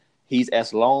Duncan. He's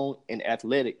as long and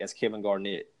athletic as Kevin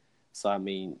Garnett. So I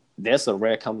mean, that's a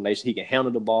rare combination. He can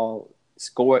handle the ball,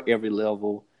 score at every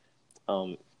level.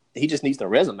 He just needs the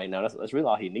resume now. That's really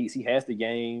all he needs. He has the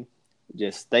game.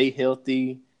 Just stay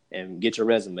healthy and get your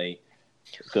resume.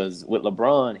 Because with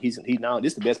LeBron, he's now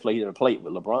this is the best player he's ever played.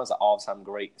 But LeBron's an all-time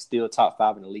great, still top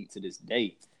 5 in the league to this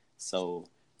day. So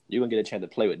you're gonna get a chance to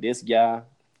play with this guy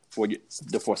for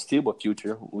the foreseeable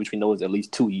future, which we know is at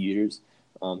least 2 years.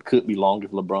 Could be longer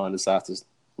if LeBron decides to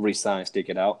re-sign, stick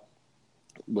it out.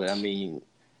 But I mean,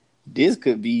 this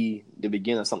could be the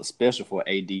beginning of something special for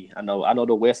AD. I know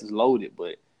the West is loaded,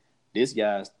 but this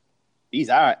he's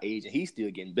our age and he's still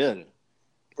getting better.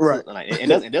 Right. So,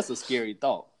 and that's a scary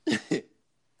thought.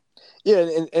 Yeah,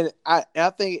 and I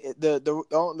think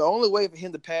the only way for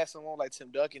him to pass someone like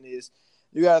Tim Duncan is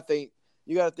you gotta think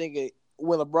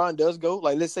when LeBron does go,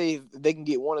 like let's say if they can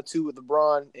get 1 or 2 with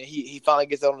LeBron and he finally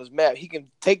gets that on his map, he can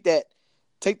take that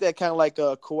kind of like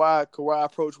a Kawhi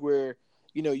approach where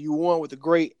you won with the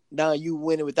great, now you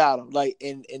winning without him. Like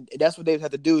and that's what they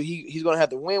have to do. He's gonna have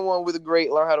to win one with the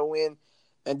great, learn how to win,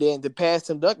 and then to pass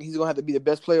Tim Duncan, he's gonna have to be the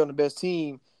best player on the best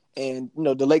team, and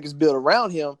the Lakers build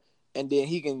around him. And then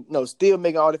he can, still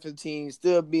make all different teams,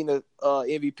 still being the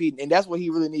MVP, and that's what he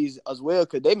really needs as well.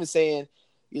 Because they've been saying,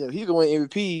 he's gonna win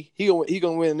MVP, he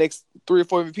gonna win the next 3 or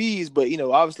 4 MVPs. But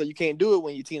obviously you can't do it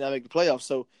when your team not make the playoffs.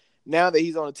 So now that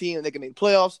he's on a team and they can make the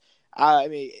playoffs, I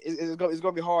mean, it's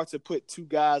gonna be hard to put 2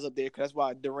 guys up there. Because that's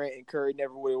why Durant and Curry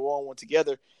never really won one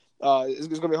together. It's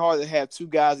gonna be hard to have 2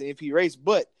 guys in the MVP race,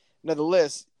 but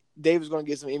nonetheless, David's gonna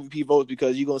get some MVP votes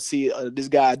because you're gonna see this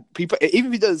guy. Even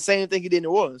if he does the same thing he did in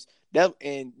New Orleans.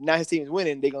 And now his team is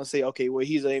winning, they're gonna say, okay, well,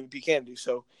 he's an MVP candidate.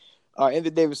 So, end of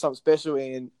the day was something special,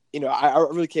 and I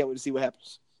really can't wait to see what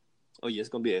happens. Oh yeah, it's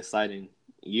gonna be an exciting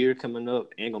year coming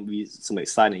up, and gonna be some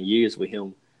exciting years with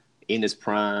him in his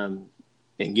prime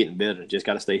and getting better. Just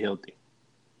gotta stay healthy.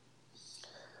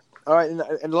 All right, and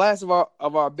the last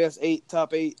of our best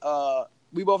top 8,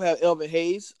 we both have Elvin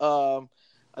Hayes.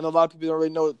 I know a lot of people don't really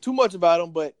know too much about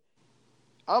him, but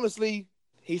honestly,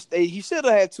 he should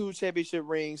have had 2 championship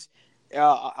rings.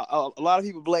 A lot of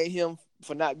people blame him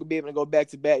for not being able to go back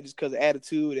to back just because of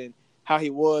attitude and how he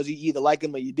was. You either like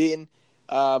him or you didn't.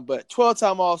 But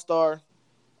 12-time All-Star.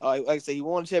 Like I said, he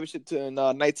won the championship in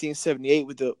 1978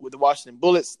 with the Washington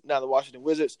Bullets, now the Washington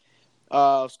Wizards.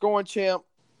 Scoring champ,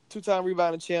 2-time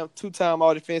rebounding champ, 2-time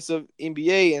All-Defensive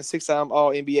NBA, and 6-time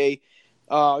All-NBA.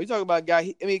 You talking about a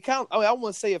guy. I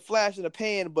wouldn't say a flash in the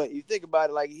pan, but you think about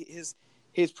it, like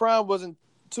his prime wasn't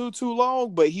too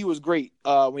long, but he was great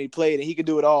when he played, and he could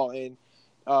do it all. And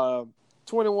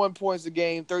 21 points a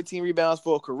game, 13 rebounds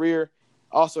for a career.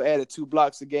 Also added 2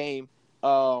 blocks a game.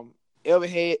 Elvin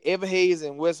Hayes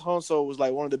and Wes Unseld was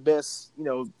like one of the best,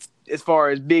 as far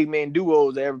as big man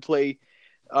duos that ever played.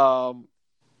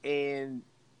 And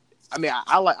I mean,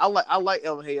 I like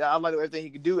Elvin Hayes. I like everything he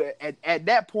could do. At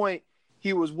that point,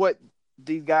 he was what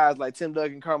these guys like Tim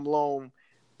Duncan, Karl Malone,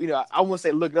 I wouldn't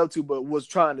say looking up to, but was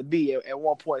trying to be at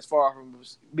one point as far from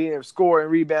being able to score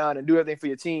and rebound and do everything for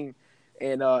your team.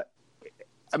 And I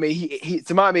mean, he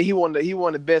to my opinion, he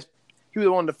won the best. He was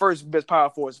one of the first best power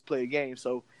forwards to play a game.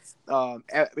 So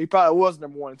he probably was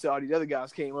number 1 until all these other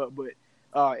guys came up. But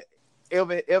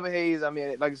Elvin Hayes, I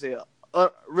mean, like I said,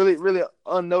 really, really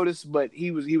unnoticed, but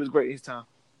he was great in his time.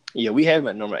 Yeah, we have him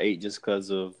at number 8 just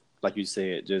because of, like you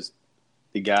said, just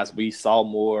the guys we saw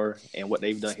more and what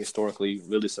they've done historically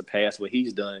really surpassed what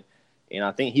he's done. And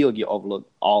I think he'll get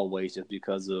overlooked always just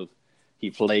because of he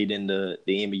played in the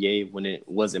NBA when it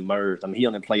wasn't merged. I mean, he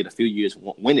only played a few years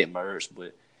when it merged,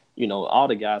 but, all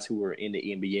the guys who were in the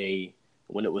NBA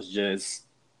when it was just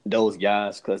those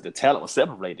guys, because the talent was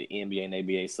separated, NBA and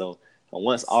ABA. So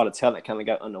once all the talent kind of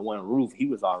got under one roof, he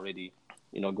was already,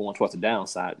 going towards the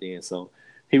downside then. So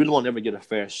he really won't ever get a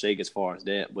fair shake as far as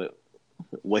that. But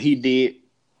what he did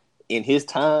in his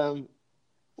time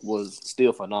was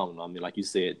still phenomenal. I mean, like you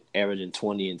said, averaging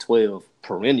 20 and 12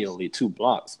 perennially, 2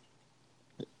 blocks.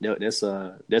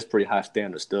 That's pretty high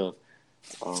standard stuff.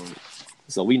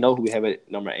 So we know who we have at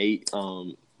number 8.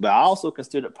 But I also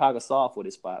considered Pau Gasol for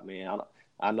this spot, man.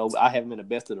 I know I haven't been the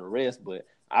best of the rest, but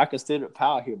I considered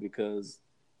Pau here because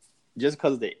just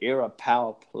because of the era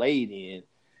Pau played in,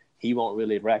 he won't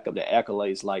really rack up the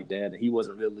accolades like that. And he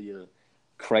wasn't really a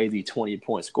crazy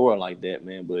 20-point scorer like that,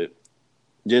 man. But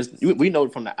just we know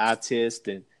from the eye test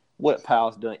and what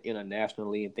Pau's done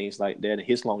internationally and things like that, and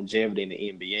his longevity in the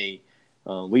NBA,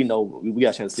 We know we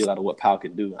got a chance to see a lot of what Powell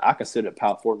can do. I consider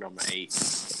Powell for number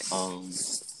 8,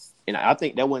 and I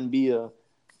think that wouldn't be a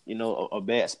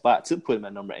bad spot to put him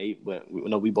at number 8. But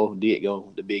we both did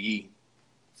go the Big E.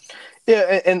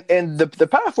 Yeah, and the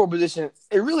power forward position,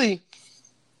 it really,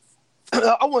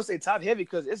 I wouldn't say top heavy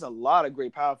because it's a lot of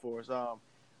great power forwards.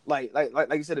 Like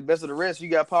you said, the best of the rest. You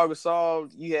got Paul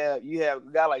Gasol. You have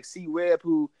a guy like C. Webb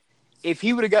who, if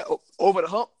he would have got over the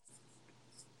hump,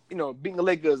 beating the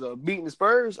Lakers or beating the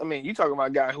Spurs, I mean, you talking about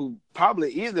a guy who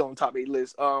probably is on the top 8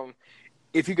 list.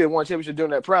 If he could have won a championship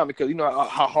during that prime, because you know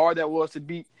how hard that was to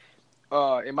beat.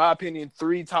 In my opinion,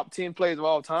 3 top 10 players of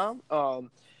all time.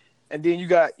 And then you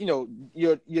got,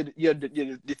 your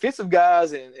defensive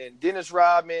guys and Dennis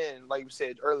Rodman and, like you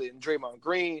said earlier, and Draymond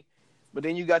Green. But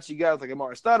then you got your guys like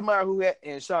Amari Stoudemire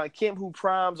and Sean Kemp, who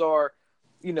primes are,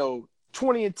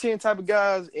 20 and 10 type of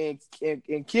guys. And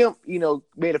Kemp,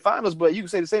 made the finals. But you can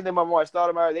say the same thing about Amari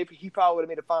Stoudemire. He probably would have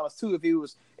made the finals too if you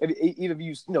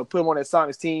put him on that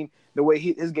Sonics team. The way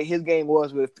his game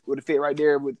was would have fit right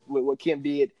there with what Kemp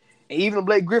did. And even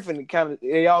Blake Griffin,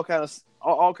 they all kind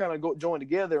of go join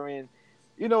together, and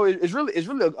it's really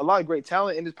a lot of great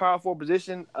talent in this power forward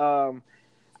position.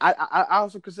 I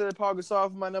also consider Paul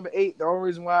Gasol for my number 8. The only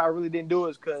reason why I really didn't do it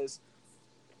is because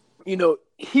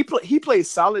he played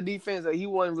solid defense. He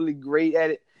wasn't really great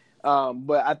at it,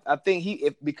 but I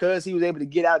think because he was able to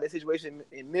get out of that situation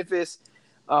in Memphis,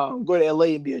 go to LA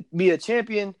and be a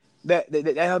champion, that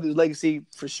helped his legacy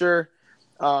for sure.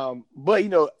 But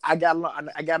I got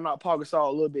knock Paul Gasol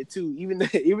a little bit too. Even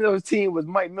though his team was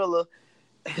Mike Miller,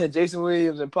 Jason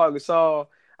Williams, and Paul Gasol,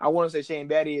 I want to say Shane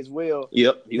Battier as well.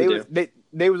 Yep,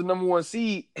 they was the number 1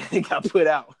 seed and they got put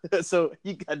out. So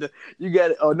you got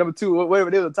number 2, whatever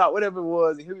they were the top, whatever it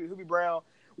was. And Hubie Brown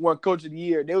won Coach of the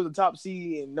Year. They was the top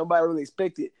seed and nobody really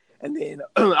expected. And then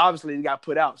obviously they got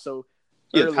put out. So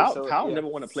Powell never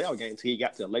won a playoff game until he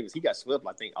got to the Lakers. He got swept,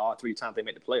 I think, all 3 times they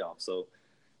made the playoffs. So.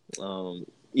 So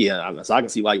I can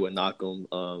see why you would knock him.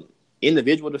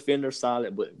 Individual defender,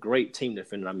 solid, but great team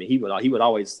defender. I mean, he would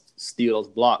always steal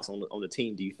those blocks on the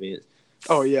team defense.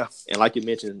 Oh yeah, and like you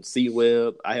mentioned, C.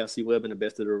 Webb. I have C. Webb in the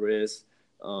best of the rest.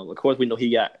 Of course, we know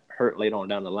he got hurt later on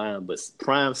down the line, but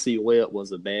prime C. Webb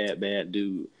was a bad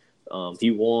dude.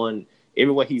 He won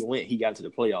everywhere he went. He got to the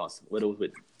playoffs, whether it was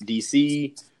with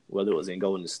DC, whether it was in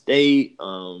Golden State.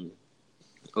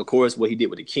 Of course, what he did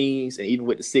with the Kings and even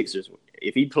with the Sixers.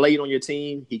 If he played on your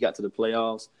team, he got to the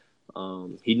playoffs.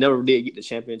 He never did get the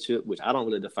championship, which I don't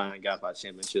really define guys by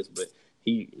championships, but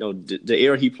he, the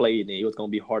era he played in, it was going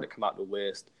to be hard to come out the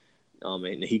West.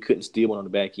 And he couldn't steal one on the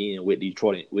back end with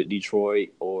Detroit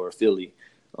or Philly,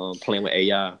 playing with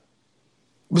AI.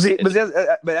 But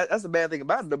that's the bad thing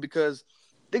about it though, because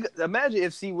imagine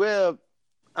if C. Webb.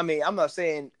 I mean, I'm not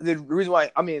saying the reason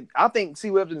why. I mean, I think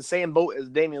C. Webb's in the same boat as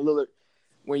Damian Lillard.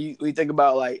 When you think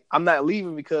about, like, I'm not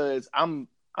leaving because I'm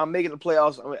making the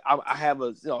playoffs. I have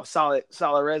a solid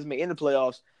resume in the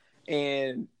playoffs,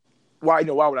 and why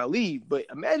would I leave? But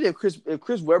imagine if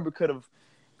Chris Webber could have,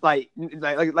 like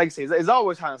I say, it's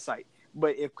always hindsight.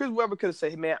 But if Chris Webber could have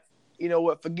said, hey, man, you know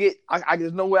what? Forget.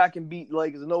 There's no way I can beat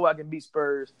Lakers. There's no way I can beat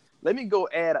Spurs. Let me go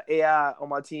add an AI on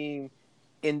my team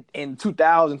in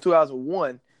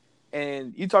 2001.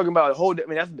 And you talking about a whole. I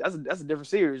mean, that's a different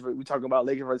series. But we talking about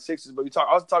Lakers versus Sixers. But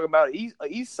also talking about an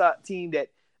East side team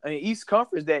East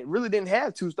Conference that really didn't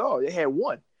have 2 stars. They had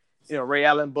 1. Ray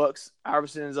Allen Bucks,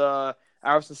 Iverson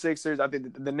Sixers. I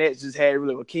think the Nets just had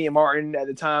really Kenyon Martin at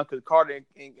the time because Carter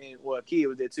and Kid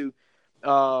was there too.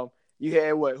 You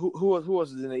had what? Who else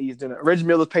was in the East? Reggie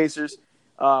Miller's Pacers.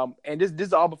 And this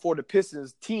is all before the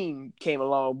Pistons team came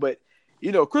along. But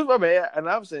Chris Webber and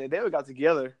Iverson, they got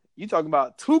together. You talking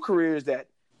about 2 careers that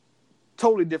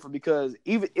totally different, because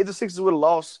even if the Sixers would have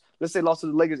lost, let's say lost to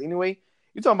the Lakers anyway,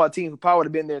 you're talking about teams who probably would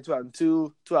have been there in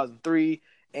 2002, 2003,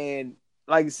 and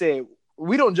like I said,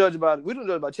 we don't judge about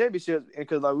championships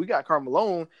because we got Karl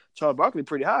Malone, Charles Barkley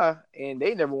pretty high, and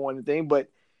they never won anything. But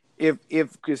if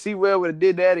C. Webb would have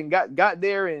did that and got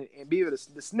there and be able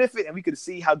to sniff it, and we could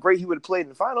see how great he would have played in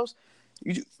the finals,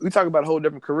 we talk about a whole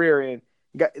different career. And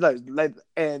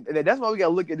and that's why we got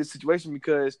to look at this situation,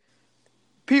 because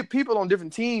people on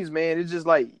different teams, man, it's just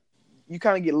like you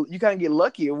kind of get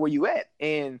lucky at where you at.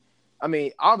 And I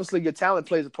mean, obviously your talent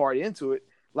plays a part into it.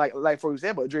 Like for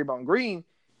example, Draymond Green,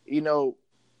 he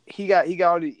got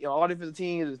all the different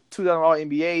teams, 2-time All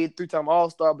NBA, 3-time All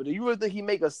Star. But do you really think he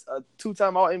make a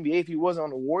 2-time All NBA if he wasn't on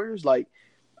the Warriors? Like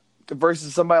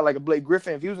versus somebody like a Blake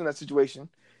Griffin, if he was in that situation,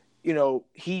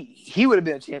 he would have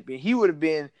been a champion. He would have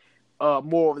been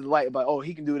more of the light about,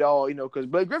 he can do it all, because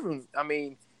Blake Griffin, I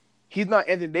mean, he's not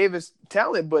Anthony Davis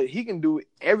talent, but he can do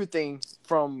everything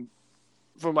from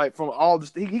from all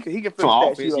the he can From finish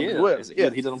that offense, sheet off as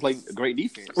well. he doesn't play great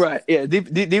defense. Right. Yeah.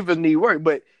 Defense need work,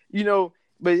 but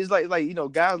but it's like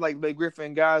guys like Blake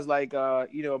Griffin, guys like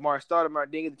Amari Stoudemire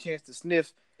didn't get the chance to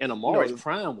sniff. And Amari's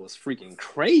prime was freaking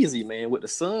crazy, man. With the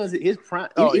Suns, his prime,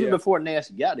 even before Nash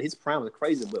got it, his prime was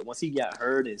crazy. But once he got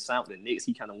hurt and signed with the Knicks,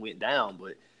 he kind of went down.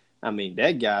 But I mean,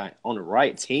 that guy on the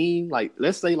right team, like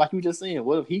let's say, like you were just saying,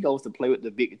 what if he goes to play with the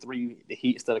big three, the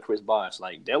Heat instead of Chris Bosh?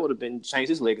 Like that would have changed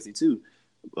his legacy too.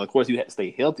 Of course, you had to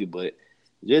stay healthy, but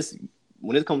just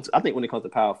when it comes to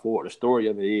power forward, the story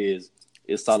of it is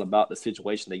it's all about the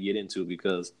situation they get into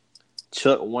because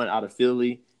Chuck won out of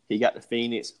Philly. He got to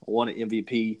Phoenix, won an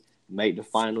MVP, made the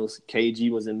finals.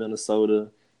 KG was in Minnesota,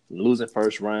 losing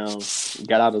first round.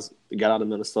 Got out of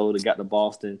Minnesota, got to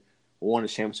Boston, won the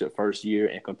championship first year,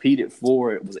 and competed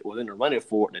for it. Was in the running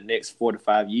for it the next 4 to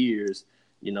 5 years.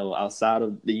 Outside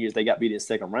of the years they got beat in the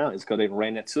second round, it's because they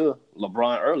ran into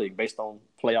LeBron early based on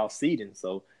playoff seeding.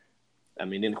 So, I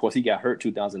mean, then of course he got hurt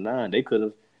 2009. They could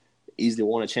have easily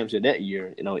won a championship that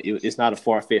year. It's not a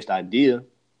far-fetched idea.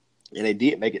 And they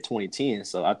did make it 2010.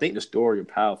 So I think the story of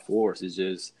power forwards is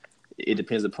just it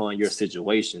depends upon your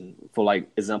situation. For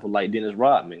example, like Dennis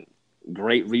Rodman,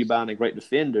 great rebounder, great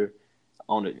defender.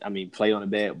 Play on the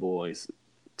Bad Boys,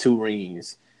 2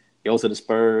 rings. Goes to the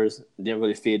Spurs, didn't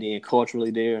really fit in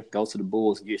culturally there. Goes to the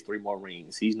Bulls, gets 3 more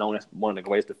rings. He's known as one of the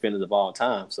greatest defenders of all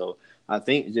time. So I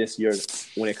think just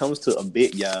when it comes to a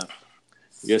big guy,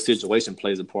 your situation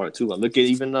plays a part too. Look at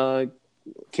even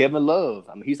Kevin Love.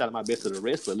 He's not my best of the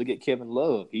rest, but look at Kevin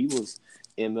Love. He was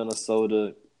in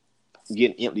Minnesota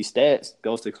getting empty stats,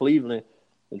 goes to Cleveland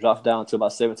and drops down to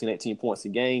about 17, 18 points a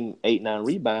game, 8, 9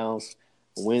 rebounds,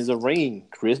 wins a ring.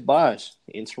 Chris Bosh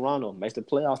in Toronto makes the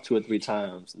playoffs 2 or 3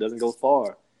 times, doesn't go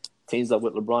far. Teams up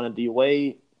with LeBron and D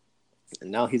Wade, and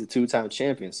now he's a 2-time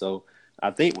champion. So I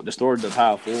think what the story of the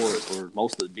power forward for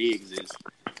most of the bigs is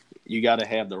you got to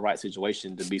have the right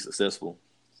situation to be successful.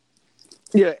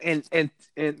 Yeah, and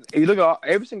you look at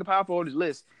every single power forward on this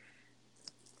list,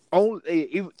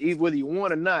 whether you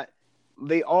want or not,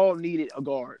 they all needed a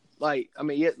guard.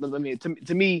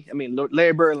 To me,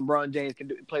 Larry Bird and LeBron James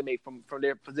can make from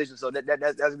their position, so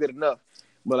that's good enough.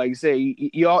 But like you say,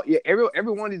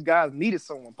 every one of these guys needed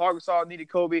someone. Paul Gasol needed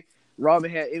Kobe.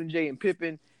 Robin had MJ and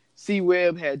Pippen. C.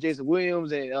 Webb had Jason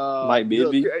Williams and Mike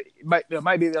Bibby. Mike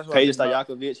Bibby. That's what Peja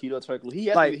Stojakovic, Hedo Turkoglu. He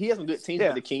had some good teams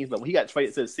with the Kings, but when he got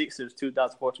traded to the Sixers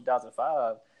 2004,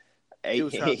 2005,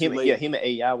 him and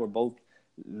AI were both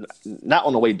not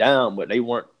on the way down, but they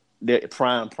weren't their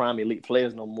prime elite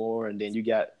players no more. And then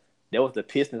there was the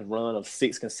Pistons run of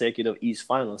 6 consecutive East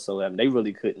Finals, so they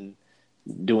really couldn't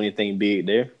do anything big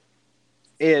there.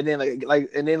 Yeah, and then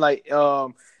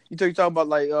you talk about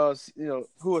who else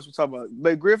we talking about?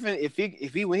 Blake Griffin, if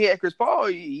he when he had Chris Paul,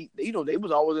 they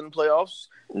was always in the playoffs.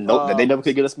 Nope, they never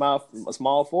could get a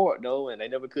small forward though, and they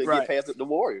never could get past the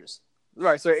Warriors.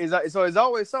 Right, so it's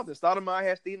always something. Stoudemire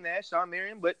had Steve Nash, Shawn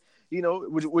Marion, but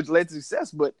which led to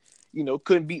success, but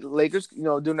couldn't beat the Lakers,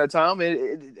 during that time,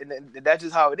 and that's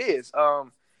just how it is.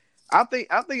 I think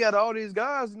out of all these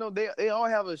guys, they all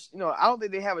have I don't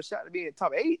think they have a shot to be in the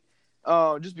top 8,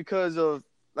 just because of,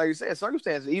 like you said,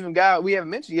 circumstances. Even guy we haven't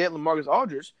mentioned yet, LaMarcus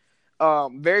Aldridge,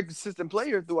 very consistent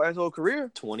player throughout his whole career,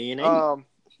 20 and 80.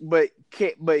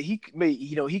 But he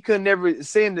could never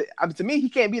send. To me, he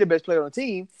can't be the best player on the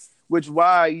team, which is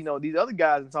why these other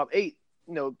guys in the top 8,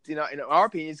 in our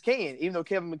opinions, can. Even though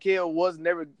Kevin McHale was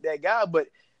never that guy, but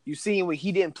you seen when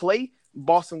he didn't play,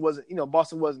 Boston wasn't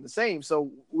the same.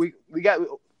 So we got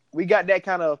that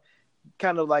kind of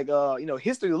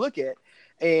history to look at.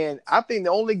 And I think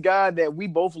the only guy that we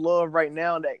both love right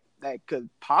now that could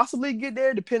possibly get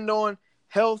there, depending on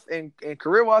health and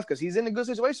career-wise, because he's in a good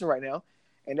situation right now,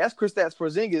 and that's Kristaps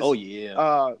Porzingis. Oh,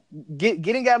 yeah.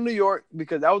 Getting out of New York,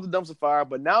 because that was a dumpster fire,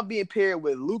 but now being paired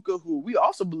with Luka, who we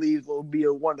also believe will be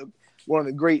one of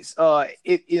the greats. The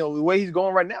way he's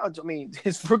going right now,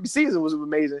 his rookie season was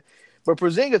amazing. But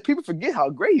Porzingis, people forget how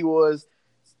great he was.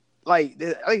 I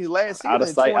think his last season. Out of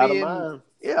sight, out of mind.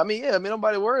 Yeah,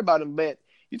 nobody worry about him, but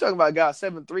you're talking about a guy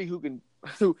 7'3"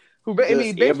 who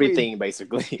everything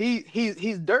basically.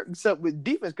 He's dirt except with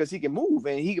defense because he can move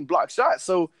and he can block shots.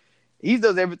 So he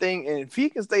does everything, and if he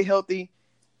can stay healthy,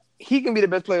 he can be the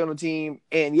best player on the team.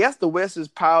 And yes, the West is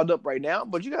piled up right now,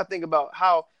 but you got to think about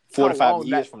how 4 to 5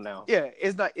 years from now. Yeah,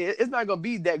 it's not going to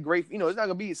be that great. It's not going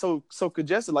to be so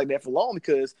congested like that for long,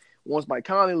 because once Mike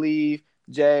Conley leave,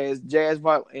 Jazz,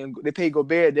 and they pay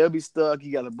Gobert, they'll be stuck.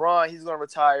 You got LeBron, he's going to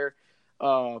retire.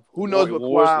 Who knows what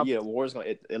Kawhi? Yeah, Warriors going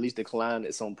to at least decline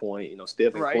at some point.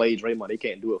 Steph and Clay, Draymond, they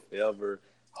can't do it forever.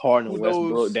 Harden, Who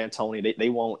Westbrook, knows? D'Antoni, they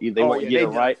won't get it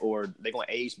done. right, or they're gonna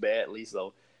age badly.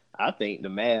 So I think the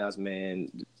Mavs,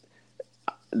 man,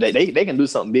 they can do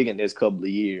something big in this couple of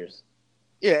years.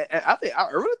 Yeah, and I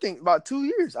really think about 2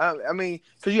 years. I mean,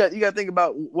 because you got to think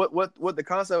about what the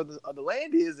concept of the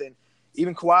land is, and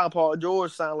even Kawhi and Paul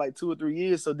George sound like 2 or 3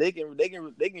 years, so they can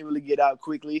really get out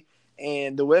quickly,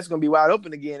 and the West gonna be wide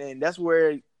open again, and that's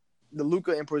where the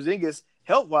Luka and Porzingis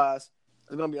health wise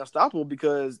is gonna be unstoppable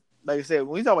because, like I said,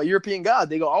 when we talk about European guys,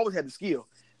 they gonna always have the skill.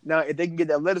 Now, if they can get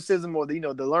the athleticism or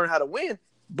to learn how to win,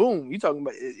 boom, you talking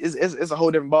about it's a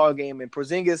whole different ball game, and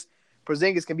Porzingis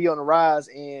can be on the rise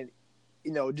and.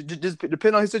 Just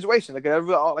depend on his situation. Like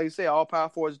you say, all power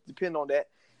forwards depend on that.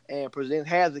 And Porzingis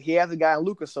has a guy in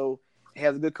Luka, so he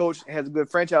has a good coach, has a good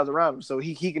franchise around him, so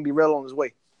he can be well on his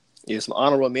way. Yeah, some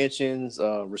honorable mentions.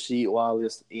 Rasheed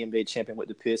Wallace, NBA champion with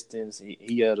the Pistons.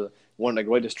 He had one of the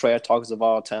greatest trash talkers of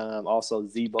all time. Also,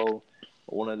 Zebo,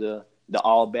 one of the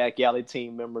all back alley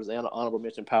team members and an honorable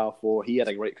mention power forward. He had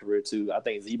a great career too. I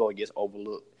think Zebo gets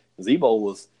overlooked. Zebo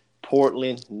was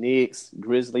Portland, Knicks,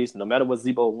 Grizzlies. No matter what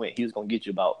Zebo went, he was gonna get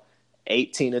you about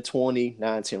 18 to 20,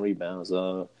 9, 10 rebounds.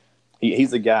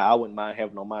 He's a guy I wouldn't mind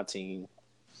having on my team.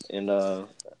 And I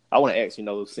want to ask,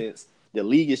 since the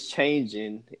league is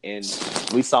changing and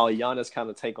we saw Giannis kind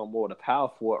of take on more of the power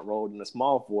forward role than the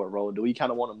small forward role, do we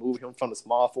kind of want to move him from the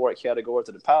small forward category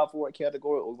to the power forward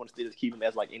category, or we want to still just keep him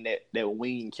as like in that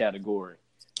wing category?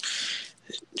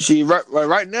 See,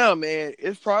 right now, man,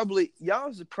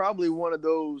 Giannis is probably one of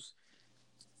those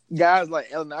guys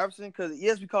like Allen Iverson, because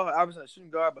yes, we call Iverson a shooting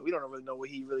guard, but we don't really know what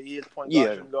he really is, point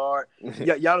guard, shooting guard.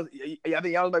 Giannis, I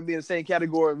think Giannis might be in the same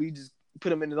category. We just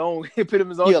put him in his own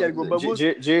category. But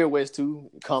Jerry West too,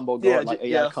 combo guard,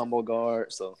 combo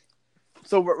guard. So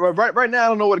right now, I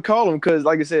don't know what to call him because,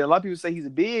 like I said, a lot of people say he's a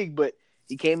big, but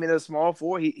he came in as a small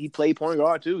forward. He played point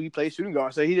guard too. He played shooting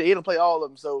guard, so he don't play all of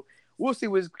them. So we'll see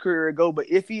where his career go. But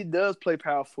if he does play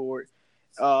power forward,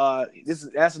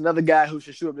 that's another guy who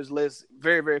should shoot up this list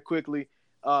very, very quickly.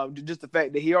 Just the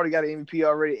fact that he already got an MVP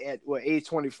already at age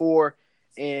 24,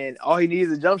 and all he needs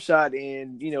is a jump shot,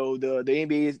 and the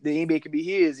NBA can be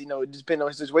his. Just depending on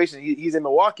his situation. He's in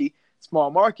Milwaukee,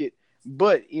 small market,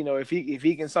 but if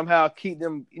he can somehow keep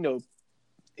them,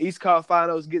 East Coast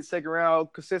Finals, get second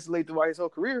round consistently throughout his whole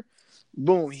career,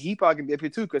 boom, he probably can be up here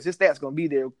too because his stats gonna be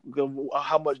there.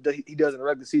 How much he does in the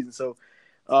regular season, so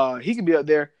he can be up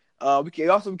there. We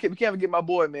can't forget my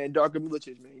boy, man, Darko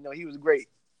Milicic, man. He was great.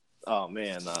 Oh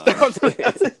man,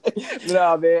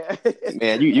 nah, man.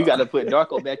 Man, you got to put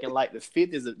Darko back in like the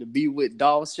 50s to be with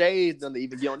Dolph Schayes than to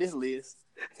even get on this list.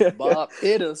 Bob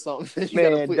Pitt or something.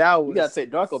 You got to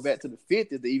take Darko back to the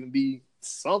 50s to even be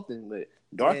something. But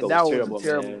Darko was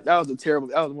terrible, man.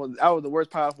 That was the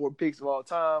worst power forward picks of all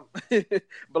time. But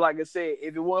like I said,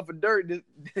 if it wasn't for Dirk,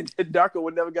 Darko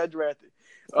would never got drafted.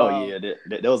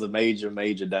 That was a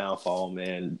major downfall,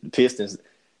 man. Pistons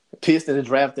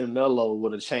drafting Melo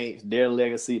would have changed their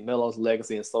legacy, Melo's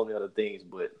legacy, and so many other things.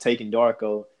 But taking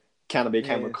Darko kind of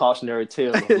became a cautionary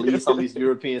tale to leave some of these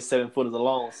European 7-footers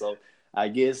alone. So I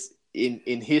guess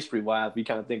in history-wise, we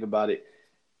kind of think about it,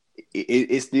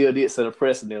 it still did set a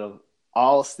precedent of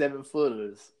all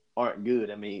 7-footers aren't good.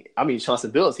 I mean, Chauncey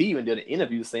Billups, he even did an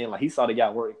interview saying like he saw the guy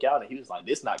work out and he was like,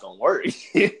 "This not gonna work."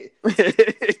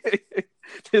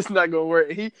 It's not gonna work.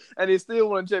 He still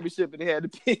won a championship, and he had to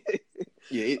pick.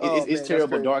 Yeah, it's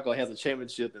terrible. Darko has a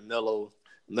championship, and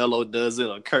Melo does it,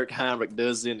 or Kirk Heinrich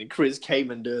does it, and Chris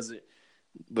Kaman does it,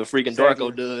 but freaking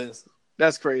Darko does.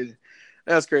 That's crazy.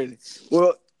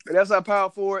 Well, that's our power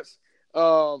forwards.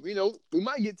 We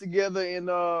might get together and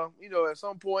at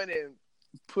some point and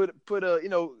put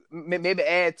a maybe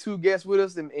add 2 guests with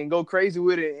us and go crazy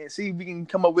with it and see if we can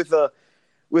come up with a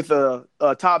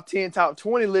top 10, top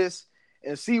 20 list.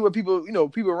 And see where people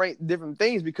rank different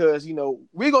things because,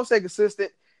 we're going to stay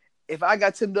consistent. If I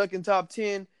got Tim Duncan top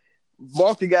 10,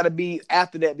 Barkley got to be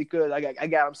after that because I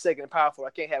got him second and powerful. I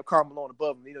can't have Karl Malone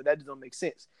above him. That just don't make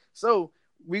sense. So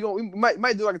we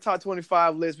might do like a top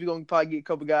 25 list. We're going to probably get a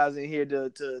couple guys in here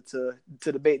to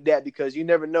debate that because you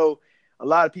never know. A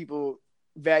lot of people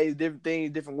value different things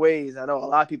different ways. I know a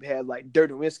lot of people have like Dirk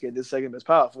Nowitzki at the second best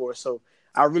power forward. So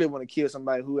I really want to kill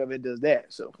somebody whoever does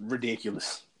that. So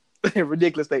ridiculous.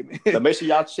 Ridiculous statement. So make sure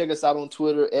y'all check us out on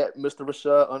Twitter at Mr.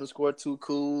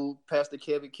 Rashad_2cool, Pastor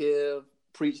Kevin Kev,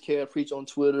 Preach Kev, Preach on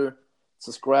Twitter.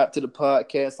 Subscribe to the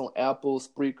podcast on Apple,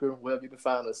 Spreaker, wherever you can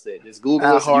find us at. Just Google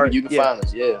us, you can find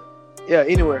us. Yeah. Yeah,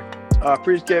 anywhere.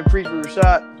 Preach Kev, Preach with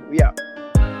Rashad. We out.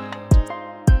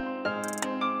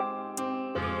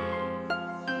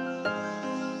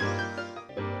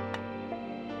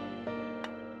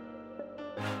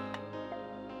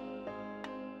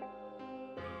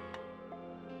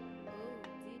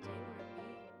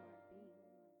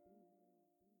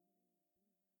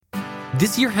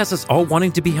 This year has us all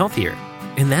wanting to be healthier,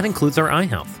 and that includes our eye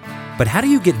health. But how do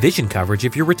you get vision coverage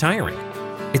if you're retiring?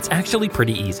 It's actually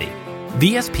pretty easy.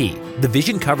 VSP, the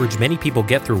vision coverage many people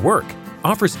get through work,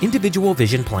 offers individual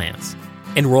vision plans.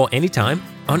 Enroll anytime,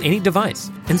 on any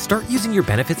device, and start using your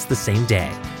benefits the same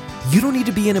day. You don't need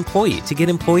to be an employee to get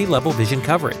employee-level vision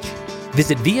coverage.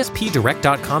 Visit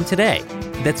VSPDirect.com today.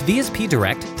 That's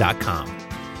VSPDirect.com.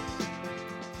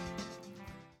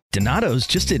 Donato's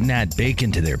just didn't add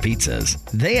bacon to their pizzas.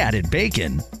 They added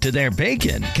bacon to their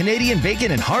bacon. Canadian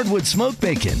bacon and hardwood smoked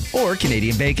bacon. Or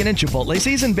Canadian bacon and Chipotle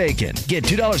seasoned bacon. Get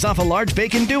 $2 off a large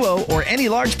bacon duo or any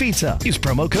large pizza. Use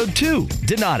promo code 2.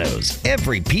 Donato's.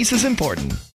 Every piece is important.